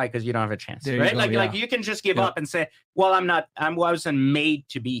have to try because you don't have a chance, right? Like you can just give up and say, well, I wasn't made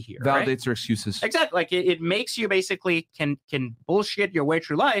to be here. Validates your excuses. Exactly. Like it makes you basically can bullshit your way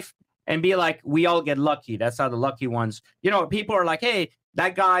through life and be like, we all get lucky. That's how the lucky ones, people are like, hey,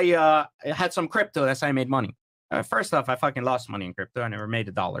 that guy had some crypto. That's how I made money. First off, I fucking lost money in crypto. I never made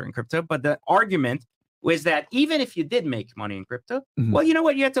 $1 in crypto. But the argument was that even if you did make money in crypto, well, you know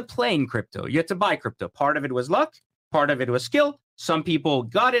what? You had to play in crypto. You had to buy crypto. Part of it was luck. Part of it was skill. Some people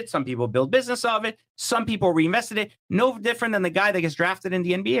got it. Some people built business of it. Some people reinvested it. No different than the guy that gets drafted in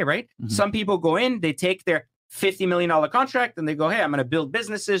the NBA, right? Some people go in, they take their $50 million contract and they go, hey, I'm going to build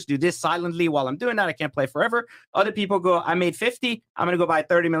businesses, do this silently while I'm doing that. I can't play forever. Other people go, I made 50. I'm going to go buy a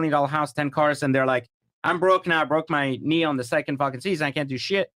 $30 million house, 10 cars. And they're like, I'm broke now. I broke my knee on the second fucking season. I can't do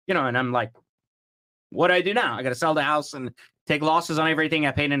shit. And I'm like, what do I do now? I got to sell the house and take losses on everything.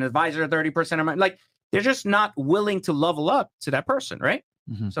 I paid an advisor 30% of my, they're just not willing to level up to that person, right?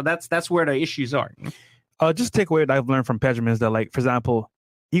 So that's where the issues are. Just take away that I've learned from Benjamin is that, like, for example,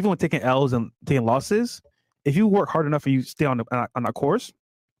 even when taking L's and taking losses, if you work hard enough and you stay on a course,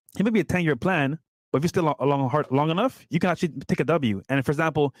 it may be a 10-year plan, but if you stay long enough, you can actually take a W. And for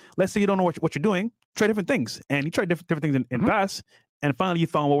example, let's say you don't know what you're doing, try different things, and you try different things in past. And finally, you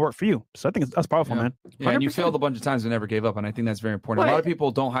found what worked for you. So I think that's powerful, man. Yeah, and you failed a bunch of times and never gave up. And I think that's very important. A lot of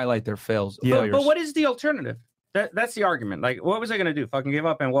people don't highlight their failures. But what is the alternative? That's the argument. Like, what was I going to do? Fucking give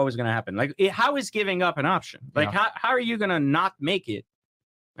up, and what was going to happen? Like, how is giving up an option? Like, how are you going to not make it?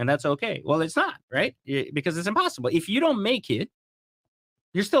 And that's okay. Well, it's not, right? Because it's impossible. If you don't make it,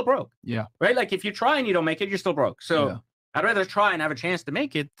 you're still broke. Yeah. Right? Like, if you try and you don't make it, you're still broke. So I'd rather try and have a chance to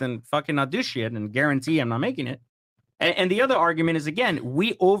make it than fucking not do shit and guarantee I'm not making it. And the other argument is, again,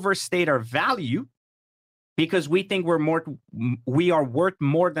 we overstate our value because we think we are worth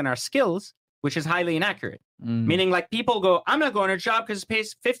more than our skills, which is highly inaccurate. Meaning, like, people go, I'm not going to a job because it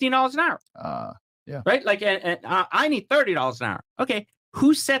pays $15 an hour. Right? Like, and I need $30 an hour. Okay.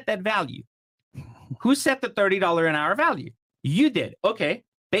 Who set that value? Who set the $30 an hour value? You did. Okay.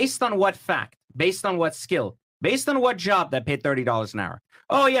 Based on what fact? Based on what skill? Based on what job that paid $30 an hour?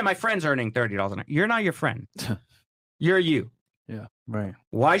 Oh, yeah, my friend's earning $30 an hour. You're not your friend. You're you. Yeah. Right.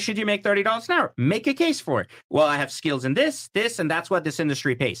 Why should you make $30 an hour? Make a case for it. Well, I have skills in this, and that's what this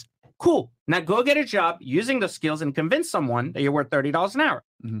industry pays. Cool. Now go get a job using the skills and convince someone that you're worth $30 an hour.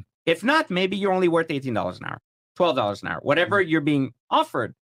 Mm-hmm. If not, maybe you're only worth $18 an hour, $12 an hour, whatever you're being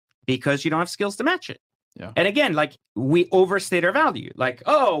offered, because you don't have skills to match it. Yeah. And again, like, we overstate our value. Like,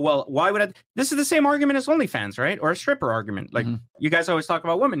 oh, well, why would I? This is the same argument as OnlyFans, right? Or a stripper argument. Like, you guys always talk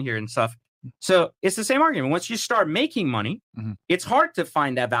about women here and stuff. So it's the same argument. Once you start making money, it's hard to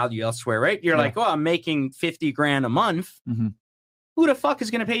find that value elsewhere, right? You're like, oh, I'm making 50 grand a month. Who the fuck is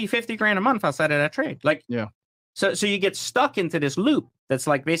going to pay you 50 grand a month outside of that trade? Like, so you get stuck into this loop that's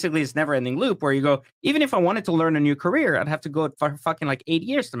like basically this never ending loop where you go, even if I wanted to learn a new career, I'd have to go for fucking like 8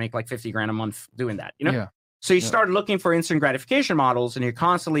 years to make like 50 grand a month doing that, you know? Yeah. So you start looking for instant gratification models and you're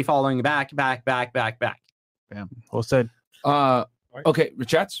constantly following back. Bam. Well said. Okay,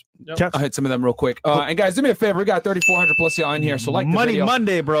 chats. Chats. I'll hit some of them real quick. And guys, do me a favor. We got 3,400 plus y'all in here, so like the Money video.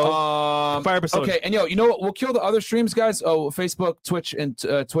 Monday, bro. Fire episode. Okay, and you know what? We'll kill the other streams, guys. Oh, Facebook, Twitch, and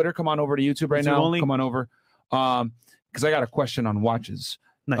Twitter. Come on over to YouTube right now. Come on over. Because I got a question on watches.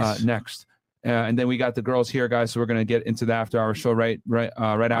 Nice. Next. And then we got the girls here, guys. So we're gonna get into the after-hour show right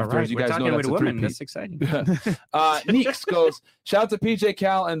afterwards. You guys know that's a women. That's exciting. Neeks goes, shout out to PJ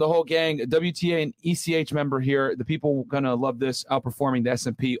Cal and the whole gang, WTA and ECH member here. The people gonna love this, outperforming the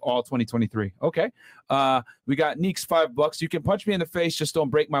S&P all 2023. Okay. We got Neeks $5. You can punch me in the face, just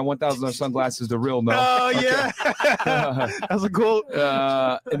don't break my $1,000 sunglasses. The real no. Oh yeah, that's a cool.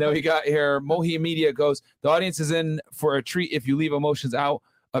 And then we got here, Mohi Media goes, the audience is in for a treat if you leave emotions out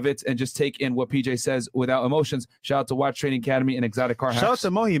of it and just take in what PJ says without emotions. Shout out to Watch Trading Academy and Exotic Car Hacks. Shout out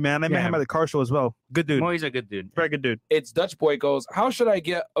to Mohi, man. I met him at the car show as well. Good dude. Mohi's a good dude. Very good dude. It's Dutch Boy goes, how should I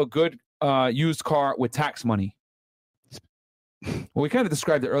get a good used car with tax money? Well, we kind of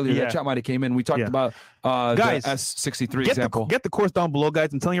described it earlier. That chat might have came in. We talked about guys, the S63 example. Get the course down below,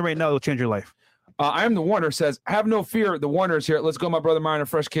 guys. I'm telling you right now, it'll change your life. I am the Warner says, have no fear. The Warner's here. Let's go, my brother Mariner.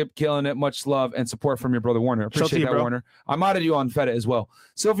 Fresh Kip, killing it. Much love and support from your brother Warner. Appreciate that, Warner. I'm out of you on Feta as well.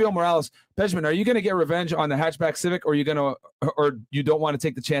 Silvio Morales, Benjamin, are you going to get revenge on the hatchback Civic, or you don't want to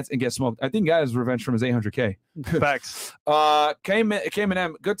take the chance and get smoked? I think he got his revenge from his 800K. Facts. Came in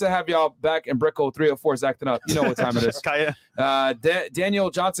M. Good to have y'all back in Brickle 304 is acting up. You know what time it is. Daniel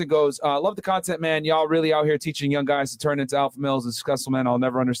Johnson goes, love the content, man. Y'all really out here teaching young guys to turn into alpha males and successful men. I'll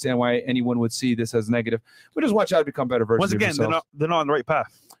never understand why anyone would see this as negative. We just want y'all to become better versions Once again, of yourselves. they're not on the right path.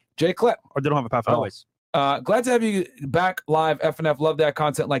 Jay Clip. Or they don't have a path at all. Always. Glad to have you back live, FNF. Love that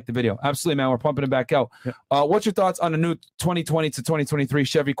content, like the video. Absolutely, man. We're pumping it back out. Yeah. What's your thoughts on the new 2020 to 2023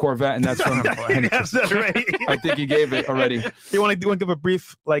 Chevy Corvette? And that's from That's right. I think you gave it already. You want to give a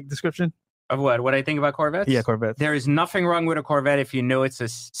brief description of what I think about Corvettes? Yeah, Corvettes. There is nothing wrong with a Corvette if you know it's a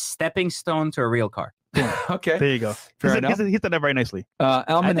stepping stone to a real car. Okay, there you go. He said that very nicely.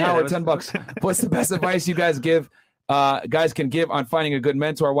 Elman Howard, $10. What's the best advice you guys can give on finding a good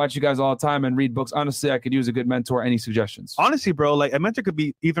mentor? I watch you guys all the time and read books. Honestly, I could use a good mentor. Any suggestions? Honestly, bro, like a mentor could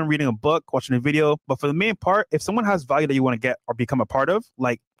be even reading a book, watching a video. But for the main part, if someone has value that you want to get or become a part of,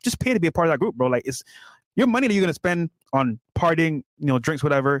 like just pay to be a part of that group, bro. Like it's your money that you're gonna spend on partying, drinks,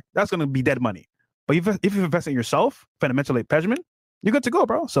 whatever. That's gonna be dead money. But if you invest in yourself, fundamentally, like Benjamin, you're good to go,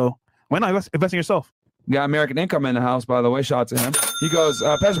 bro. So why not invest in yourself? Got American Income in the house, by the way. Shout out to him. He goes,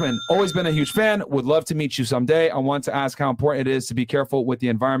 Pejman, always been a huge fan. Would love to meet you someday. I want to ask how important it is to be careful with the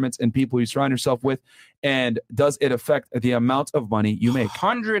environments and people you surround yourself with. And does it affect the amount of money you make?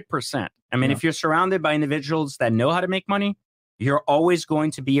 100%. I mean, if you're surrounded by individuals that know how to make money, you're always going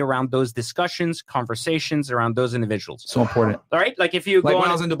to be around those discussions, conversations around those individuals. So important. All right? Like if you go when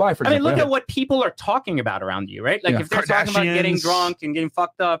I was in Dubai, for example. I mean, look at what people are talking about around you, right? Like if they're talking about getting drunk and getting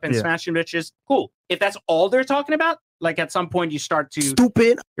fucked up and smashing bitches, cool. If that's all they're talking about, like at some point you start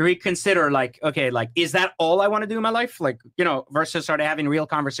to reconsider, like, okay, like, is that all I want to do in my life? Like, versus start having real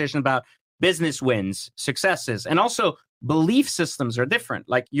conversation about business wins, successes, and also belief systems are different.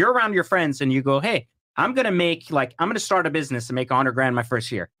 Like you're around your friends and you go, hey, I'm going to start a business and make 100 grand my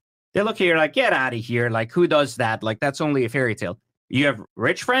first year. They look at you like, get out of here. Like, who does that? Like, that's only a fairy tale. You have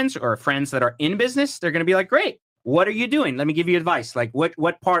rich friends or friends that are in business. They're going to be like, great. What are you doing? Let me give you advice. Like, what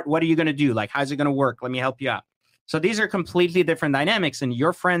are you going to do? Like, how's it going to work? Let me help you out. So these are completely different dynamics, and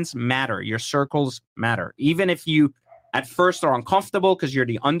your friends matter. Your circles matter. Even if you at first are uncomfortable because you're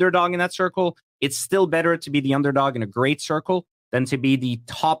the underdog in that circle, it's still better to be the underdog in a great circle than to be the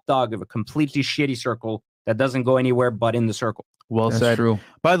top dog of a completely shitty circle that doesn't go anywhere but in the circle. Well That's said. true.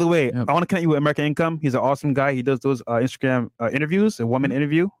 By the way, Yep. I want to connect you with American Income. He's an awesome guy. He does those Instagram interviews, a 1 minute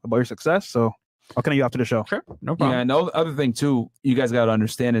interview about your success. So I'll connect you after the show. Sure, no problem. Yeah, and the other thing too, you guys got to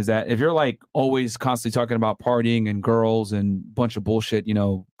understand is that if you're like always constantly talking about partying and girls and bunch of bullshit,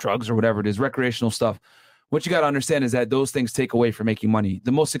 drugs or whatever it is, recreational stuff, what you got to understand is that those things take away from making money.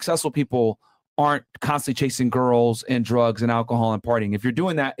 The most successful people aren't constantly chasing girls and drugs and alcohol and partying. If you're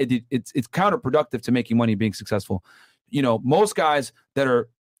doing that, it's counterproductive to making money, being successful. Most guys that are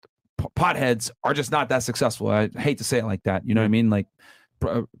potheads are just not that successful. I hate to say it like that. You know what I mean? Like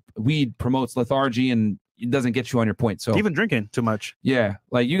weed promotes lethargy and it doesn't get you on your point. So Even drinking too much. yeah,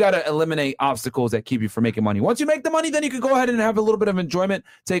 like you got to eliminate obstacles that keep you from making money. Once you make the money, then you can go ahead and have a little bit of enjoyment,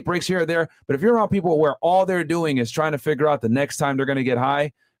 take breaks here or there. But if you're around people where all they're doing is trying to figure out the next time they're going to get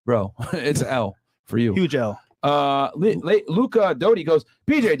high, bro, it's an L for you. Huge L. Luca Doty goes,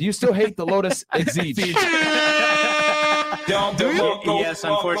 PJ, do you still hate the Lotus Exige? Yes,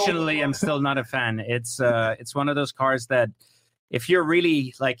 unfortunately, I'm still not a fan. It's one of those cars that if you're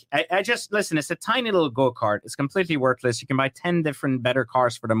really like, I just listen, it's a tiny little go-kart. It's completely worthless. You can buy 10 different better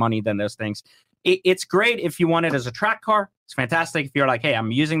cars for the money than those things. It's great if you want it as a track car. It's fantastic if you're like, hey,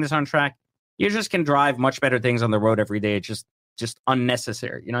 I'm using this on track. You just can drive much better things on the road every day. It's just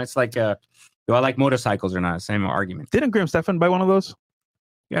unnecessary. It's like, do I like motorcycles or not? Same argument. Didn't Graham Stephan buy one of those?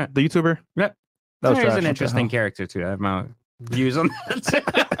 Yeah. The YouTuber? Yeah. That was He's trash. an interesting character too. I have my views on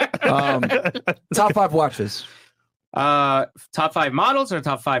that. Top 5 watches. Top 5 models or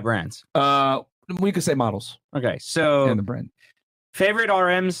top 5 brands? We could say models Okay, so and the brand. favorite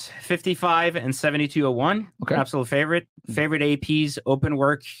RMs 55 and 7201. Okay. Absolute favorite. Favorite APs Open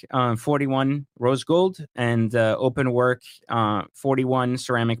Work 41 Rose Gold and Open Work 41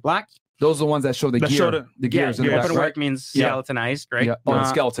 Ceramic Black. Those are the ones that show the That gear. show the gears in the Open back, Work right? means Yeah. skeletonized, right? Yeah. Oh,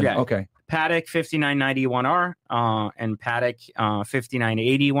 skeleton. yeah. Okay. Paddock 5991R and Paddock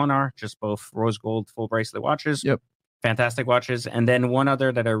 5981R, just both rose gold full bracelet watches. Yep. Fantastic watches. And then one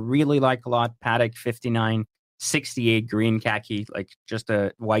other that I really like a lot, Paddock 5968 green khaki, like just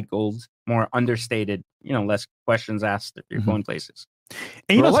a white gold, more understated, less questions asked if you're going places.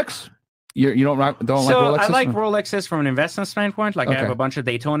 And you know, Rolex? You don't like So Rolexes? I like Rolexes from an investment standpoint. Like I have Okay. a bunch of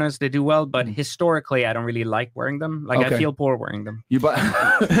Daytonas, they do well, but historically I don't really like wearing them. Like Okay. I feel poor wearing them. You buy.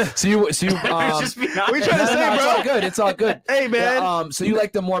 so you. Just be honest. we trying to say, It's bro? all good. It's all good. hey, man. Yeah, so you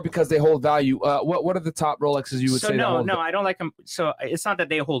like them more because they hold value. What are the top Rolexes you would So say? that hold I don't like them. So it's not that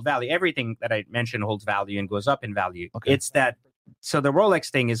they hold value. Everything that I mentioned holds value and goes up in value. Okay. It's that. So the Rolex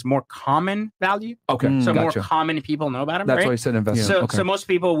thing is more common value. Okay, So gotcha. more common people know about them. That's right? why you said investment. So, okay. so most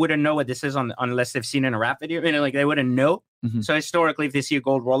people wouldn't know what this is unless they've seen it in a rap video. Like they wouldn't know. Mhm. So historically, if they see a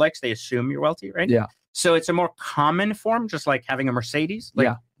gold Rolex, they assume you're wealthy, right? Yeah. So it's a more common form, just like having a Mercedes. Like,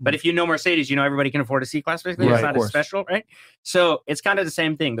 Yeah. But if you know Mercedes, everybody can afford a C-Class. Basically, Right, it's of not as course. special, right? So it's kind of the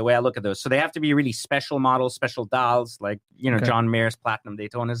same thing. The way I look at those, so they have to be really special models, special dials, like Okay. John Mayer's Platinum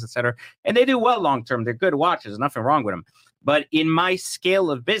Daytonas, etc. And they do well long term. They're good watches. Nothing wrong with them. But in my scale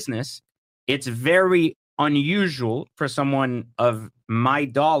of business, it's very unusual for someone of my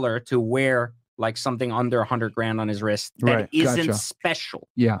dollar to wear like something under 100 grand on his wrist that Right, isn't gotcha. special.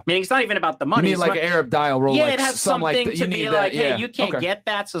 Yeah. Meaning it's not even about the You money. need It's like not- an Arab dial Rolex. yeah, it has something like something that. You to be need like, that. hey, Yeah. you can't Okay. get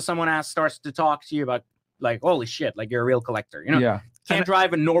that. So someone starts to talk to you about like, holy shit, like you're a real collector. Yeah. Can't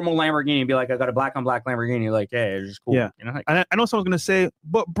drive a normal Lamborghini and be like, I got a black on black Lamborghini. Like, hey, it's just cool. Yeah. Like, And I know someone's gonna say,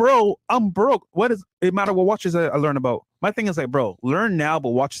 but bro, I'm broke. What is it matter what watches I learn about? My thing is like, bro, learn now about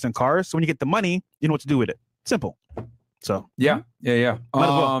watches and cars. So when you get the money, you know what to do with it. Simple. So Yeah. Yeah. Might as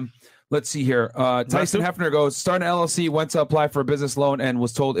well. Let's see here. Tyson Hefner goes, starting an LLC, went to apply for a business loan and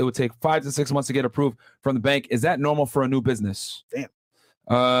was told it would take 5 to 6 months to get approved from the bank. Is that normal for a new business? Damn.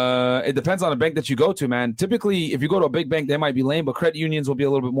 It depends on the bank that you go to, man. Typically, if you go to a big bank, they might be lame, but credit unions will be a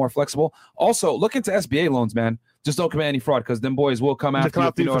little bit more flexible. Also, look into SBA loans, man. Just don't commit any fraud because them boys will come after you.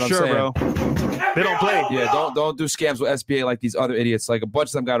 If you know what I'm saying. bro. They don't play. Yeah, don't do scams with SBA like these other idiots. Like a bunch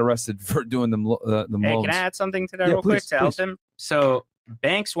of them got arrested for doing them hey, loans. can I add something to that Yeah, real quick please, to help please. them? So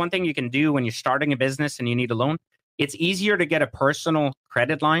banks, one thing you can do when you're starting a business and you need a loan it's easier to get a personal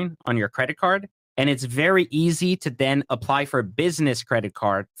credit line on your credit card. And it's very easy to then apply for a business credit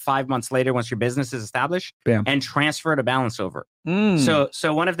card 5 months later once your business is established. Bam. And transfer the balance over. So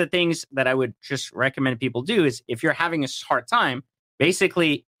one of the things that I would just recommend people do is if you're having a hard time,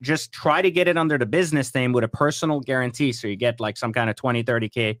 basically just try to get it under the business name with a personal guarantee. So you get like some kind of 20,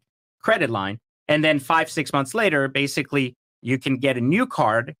 30K credit line. And then 5-6 months later, basically you can get a new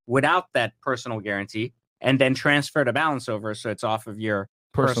card without that personal guarantee and then transfer the balance over. So it's off of your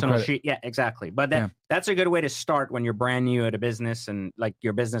personal sheet. Yeah, exactly. But that's a good way to start when you're brand new at a business and like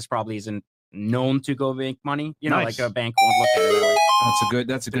your business probably isn't known to go make money. You know, like a bank won't look at it that way.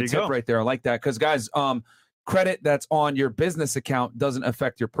 That's a good tip right there. I like that. Because guys, credit that's on your business account doesn't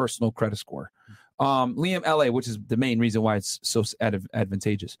affect your personal credit score. Liam LA, which is the main reason why it's so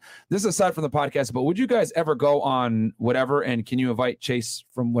advantageous. This is aside from the podcast, but would you guys ever go on whatever? And can you invite Chase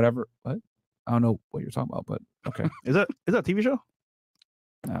from whatever? What? I don't know what you're talking about, but okay. Is that a TV show?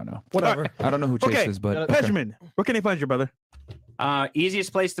 I don't know. Whatever. I don't know who Chase is, but Benjamin, where can they find you, brother?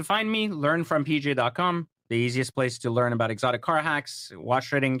 Easiest place to find me, learnfrompj.com. The easiest place to learn about exotic car hacks, Watch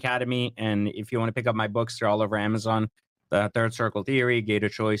Trading Academy. And if you want to pick up my books, they're all over Amazon. The Third Circle Theory, Gator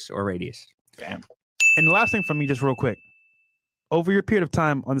Choice, or Radius. Damn. And the last thing from me, just real quick. Over your period of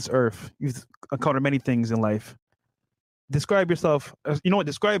time on this earth, you've encountered many things in life. Describe yourself.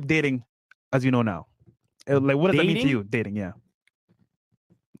 Describe dating as you know now. Like, what does that mean to you, dating? Yeah.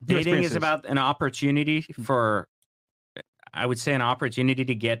 Dating is about an opportunity for, I would say, an opportunity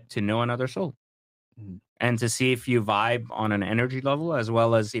to get to know another soul and to see if you vibe on an energy level as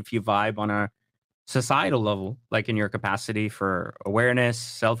well as if you vibe on a societal level, like in your capacity for awareness,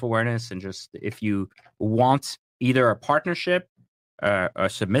 self-awareness, and just if you want either a partnership, a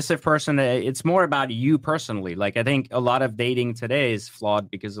submissive person. It's more about you personally. Like, I think a lot of dating today is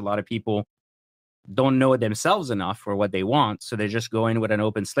flawed because a lot of people don't know themselves enough for what they want. So they just go in with an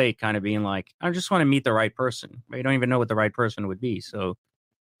open slate, kind of being like, I just want to meet the right person. But you don't even know what the right person would be. So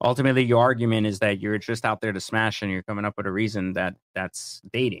ultimately, your argument is that you're just out there to smash and you're coming up with a reason that that's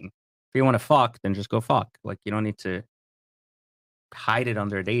dating. If you want to fuck, then just go fuck. Like, you don't need to hide it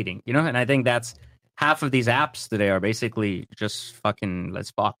under dating, you know? And I think that's half of these apps today are basically just fucking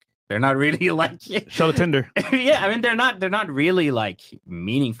let's fuck. They're not really like show the Tinder. Yeah, I mean they're not really like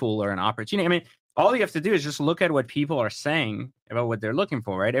meaningful or an opportunity. I mean, all you have to do is just look at what people are saying about what they're looking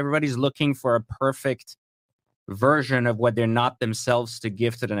for, right? Everybody's looking for a perfect version of what they're not themselves to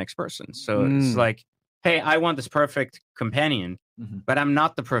give to the next person. So it's like, hey, I want this perfect companion, but I'm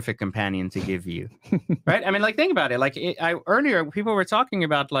not the perfect companion to give you, right? I mean, like, think about it. Like, earlier, people were talking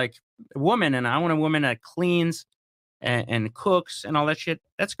about, like, a woman, and I want a woman that cleans and cooks and all that shit.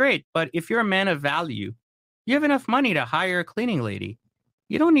 That's great. But if you're a man of value, you have enough money to hire a cleaning lady.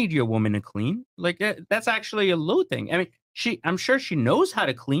 You don't need your woman to clean. Like, that's actually a low thing. I mean, I'm sure she knows how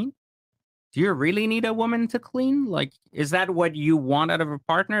to clean. Do you really need a woman to clean? Like, is that what you want out of a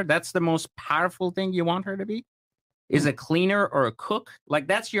partner? That's the most powerful thing you want her to be? Is a cleaner or a cook? Like,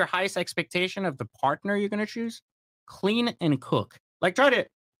 that's your highest expectation of the partner you're going to choose? Clean and cook. Like, try to,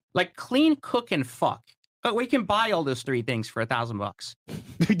 like, clean, cook, and fuck. But we can buy all those three things for $1,000.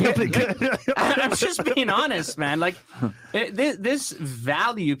 I'm just being honest, man. Like, this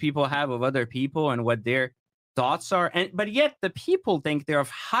value people have of other people and what their thoughts are, but yet the people think they're of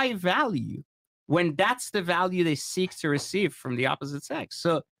high value when that's the value they seek to receive from the opposite sex.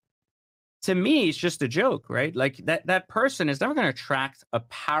 So to me, it's just a joke, right? Like, that person is never going to attract a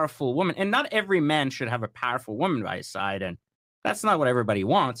powerful woman, and not every man should have a powerful woman by his side, and that's not what everybody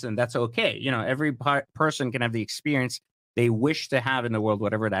wants, and that's okay. You know, every person can have the experience they wish to have in the world,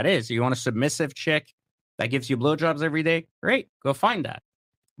 whatever that is. You want a submissive chick that gives you blowjobs every day? Great, go find that.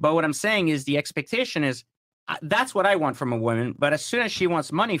 But what I'm saying is the expectation is, that's what I want from a woman, but as soon as she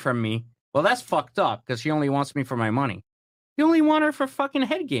wants money from me, well, that's fucked up because she only wants me for my money. You only want her for fucking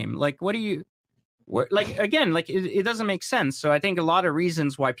head game. Like, what do you, like, again, like, it doesn't make sense. So I think a lot of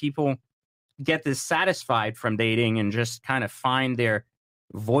reasons why people get dissatisfied from dating and just kind of find their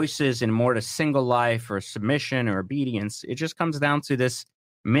voices in more the single life or submission or obedience, it just comes down to this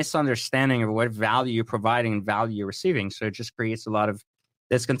misunderstanding of what value you're providing and value you're receiving. So it just creates a lot of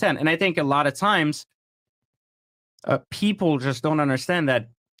discontent. And I think a lot of times, people just don't understand that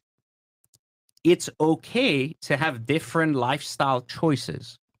it's okay to have different lifestyle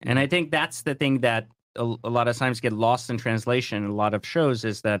choices. And I think that's the thing that a lot of times get lost in translation in a lot of shows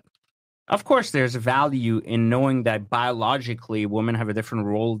is that, of course, there's value in knowing that biologically women have a different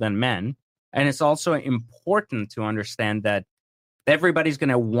role than men. And it's also important to understand that everybody's going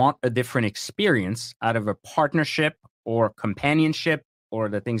to want a different experience out of a partnership or companionship or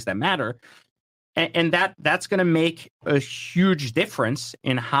the things that matter. And that's going to make a huge difference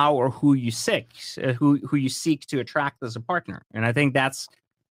in how or who you seek to attract as a partner. And I think that's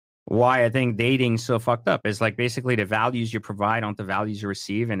why I think dating's so fucked up. Is like basically the values you provide aren't the values you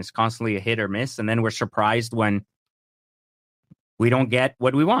receive, and it's constantly a hit or miss. And then we're surprised when we don't get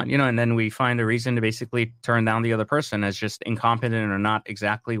what we want, and then we find a reason to basically turn down the other person as just incompetent or not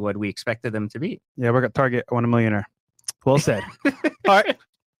exactly what we expected them to be. Yeah, we're at Target. I want a millionaire. Well said. All right.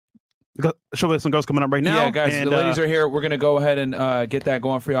 Show me some girls coming up right now. Yeah, guys, the ladies are here. We're going to go ahead and get that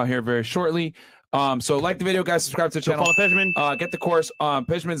going for y'all here very shortly. So like the video, guys, subscribe to the channel. Follow Pejman. Get the course.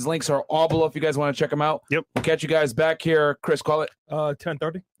 Pejman's links are all below if you guys want to check them out. Yep. We'll catch you guys back here. Chris, call it.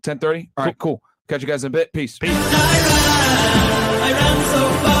 10:30. 10:30? All right, cool. Catch you guys in a bit. Peace. I ran so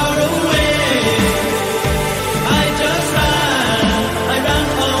far away.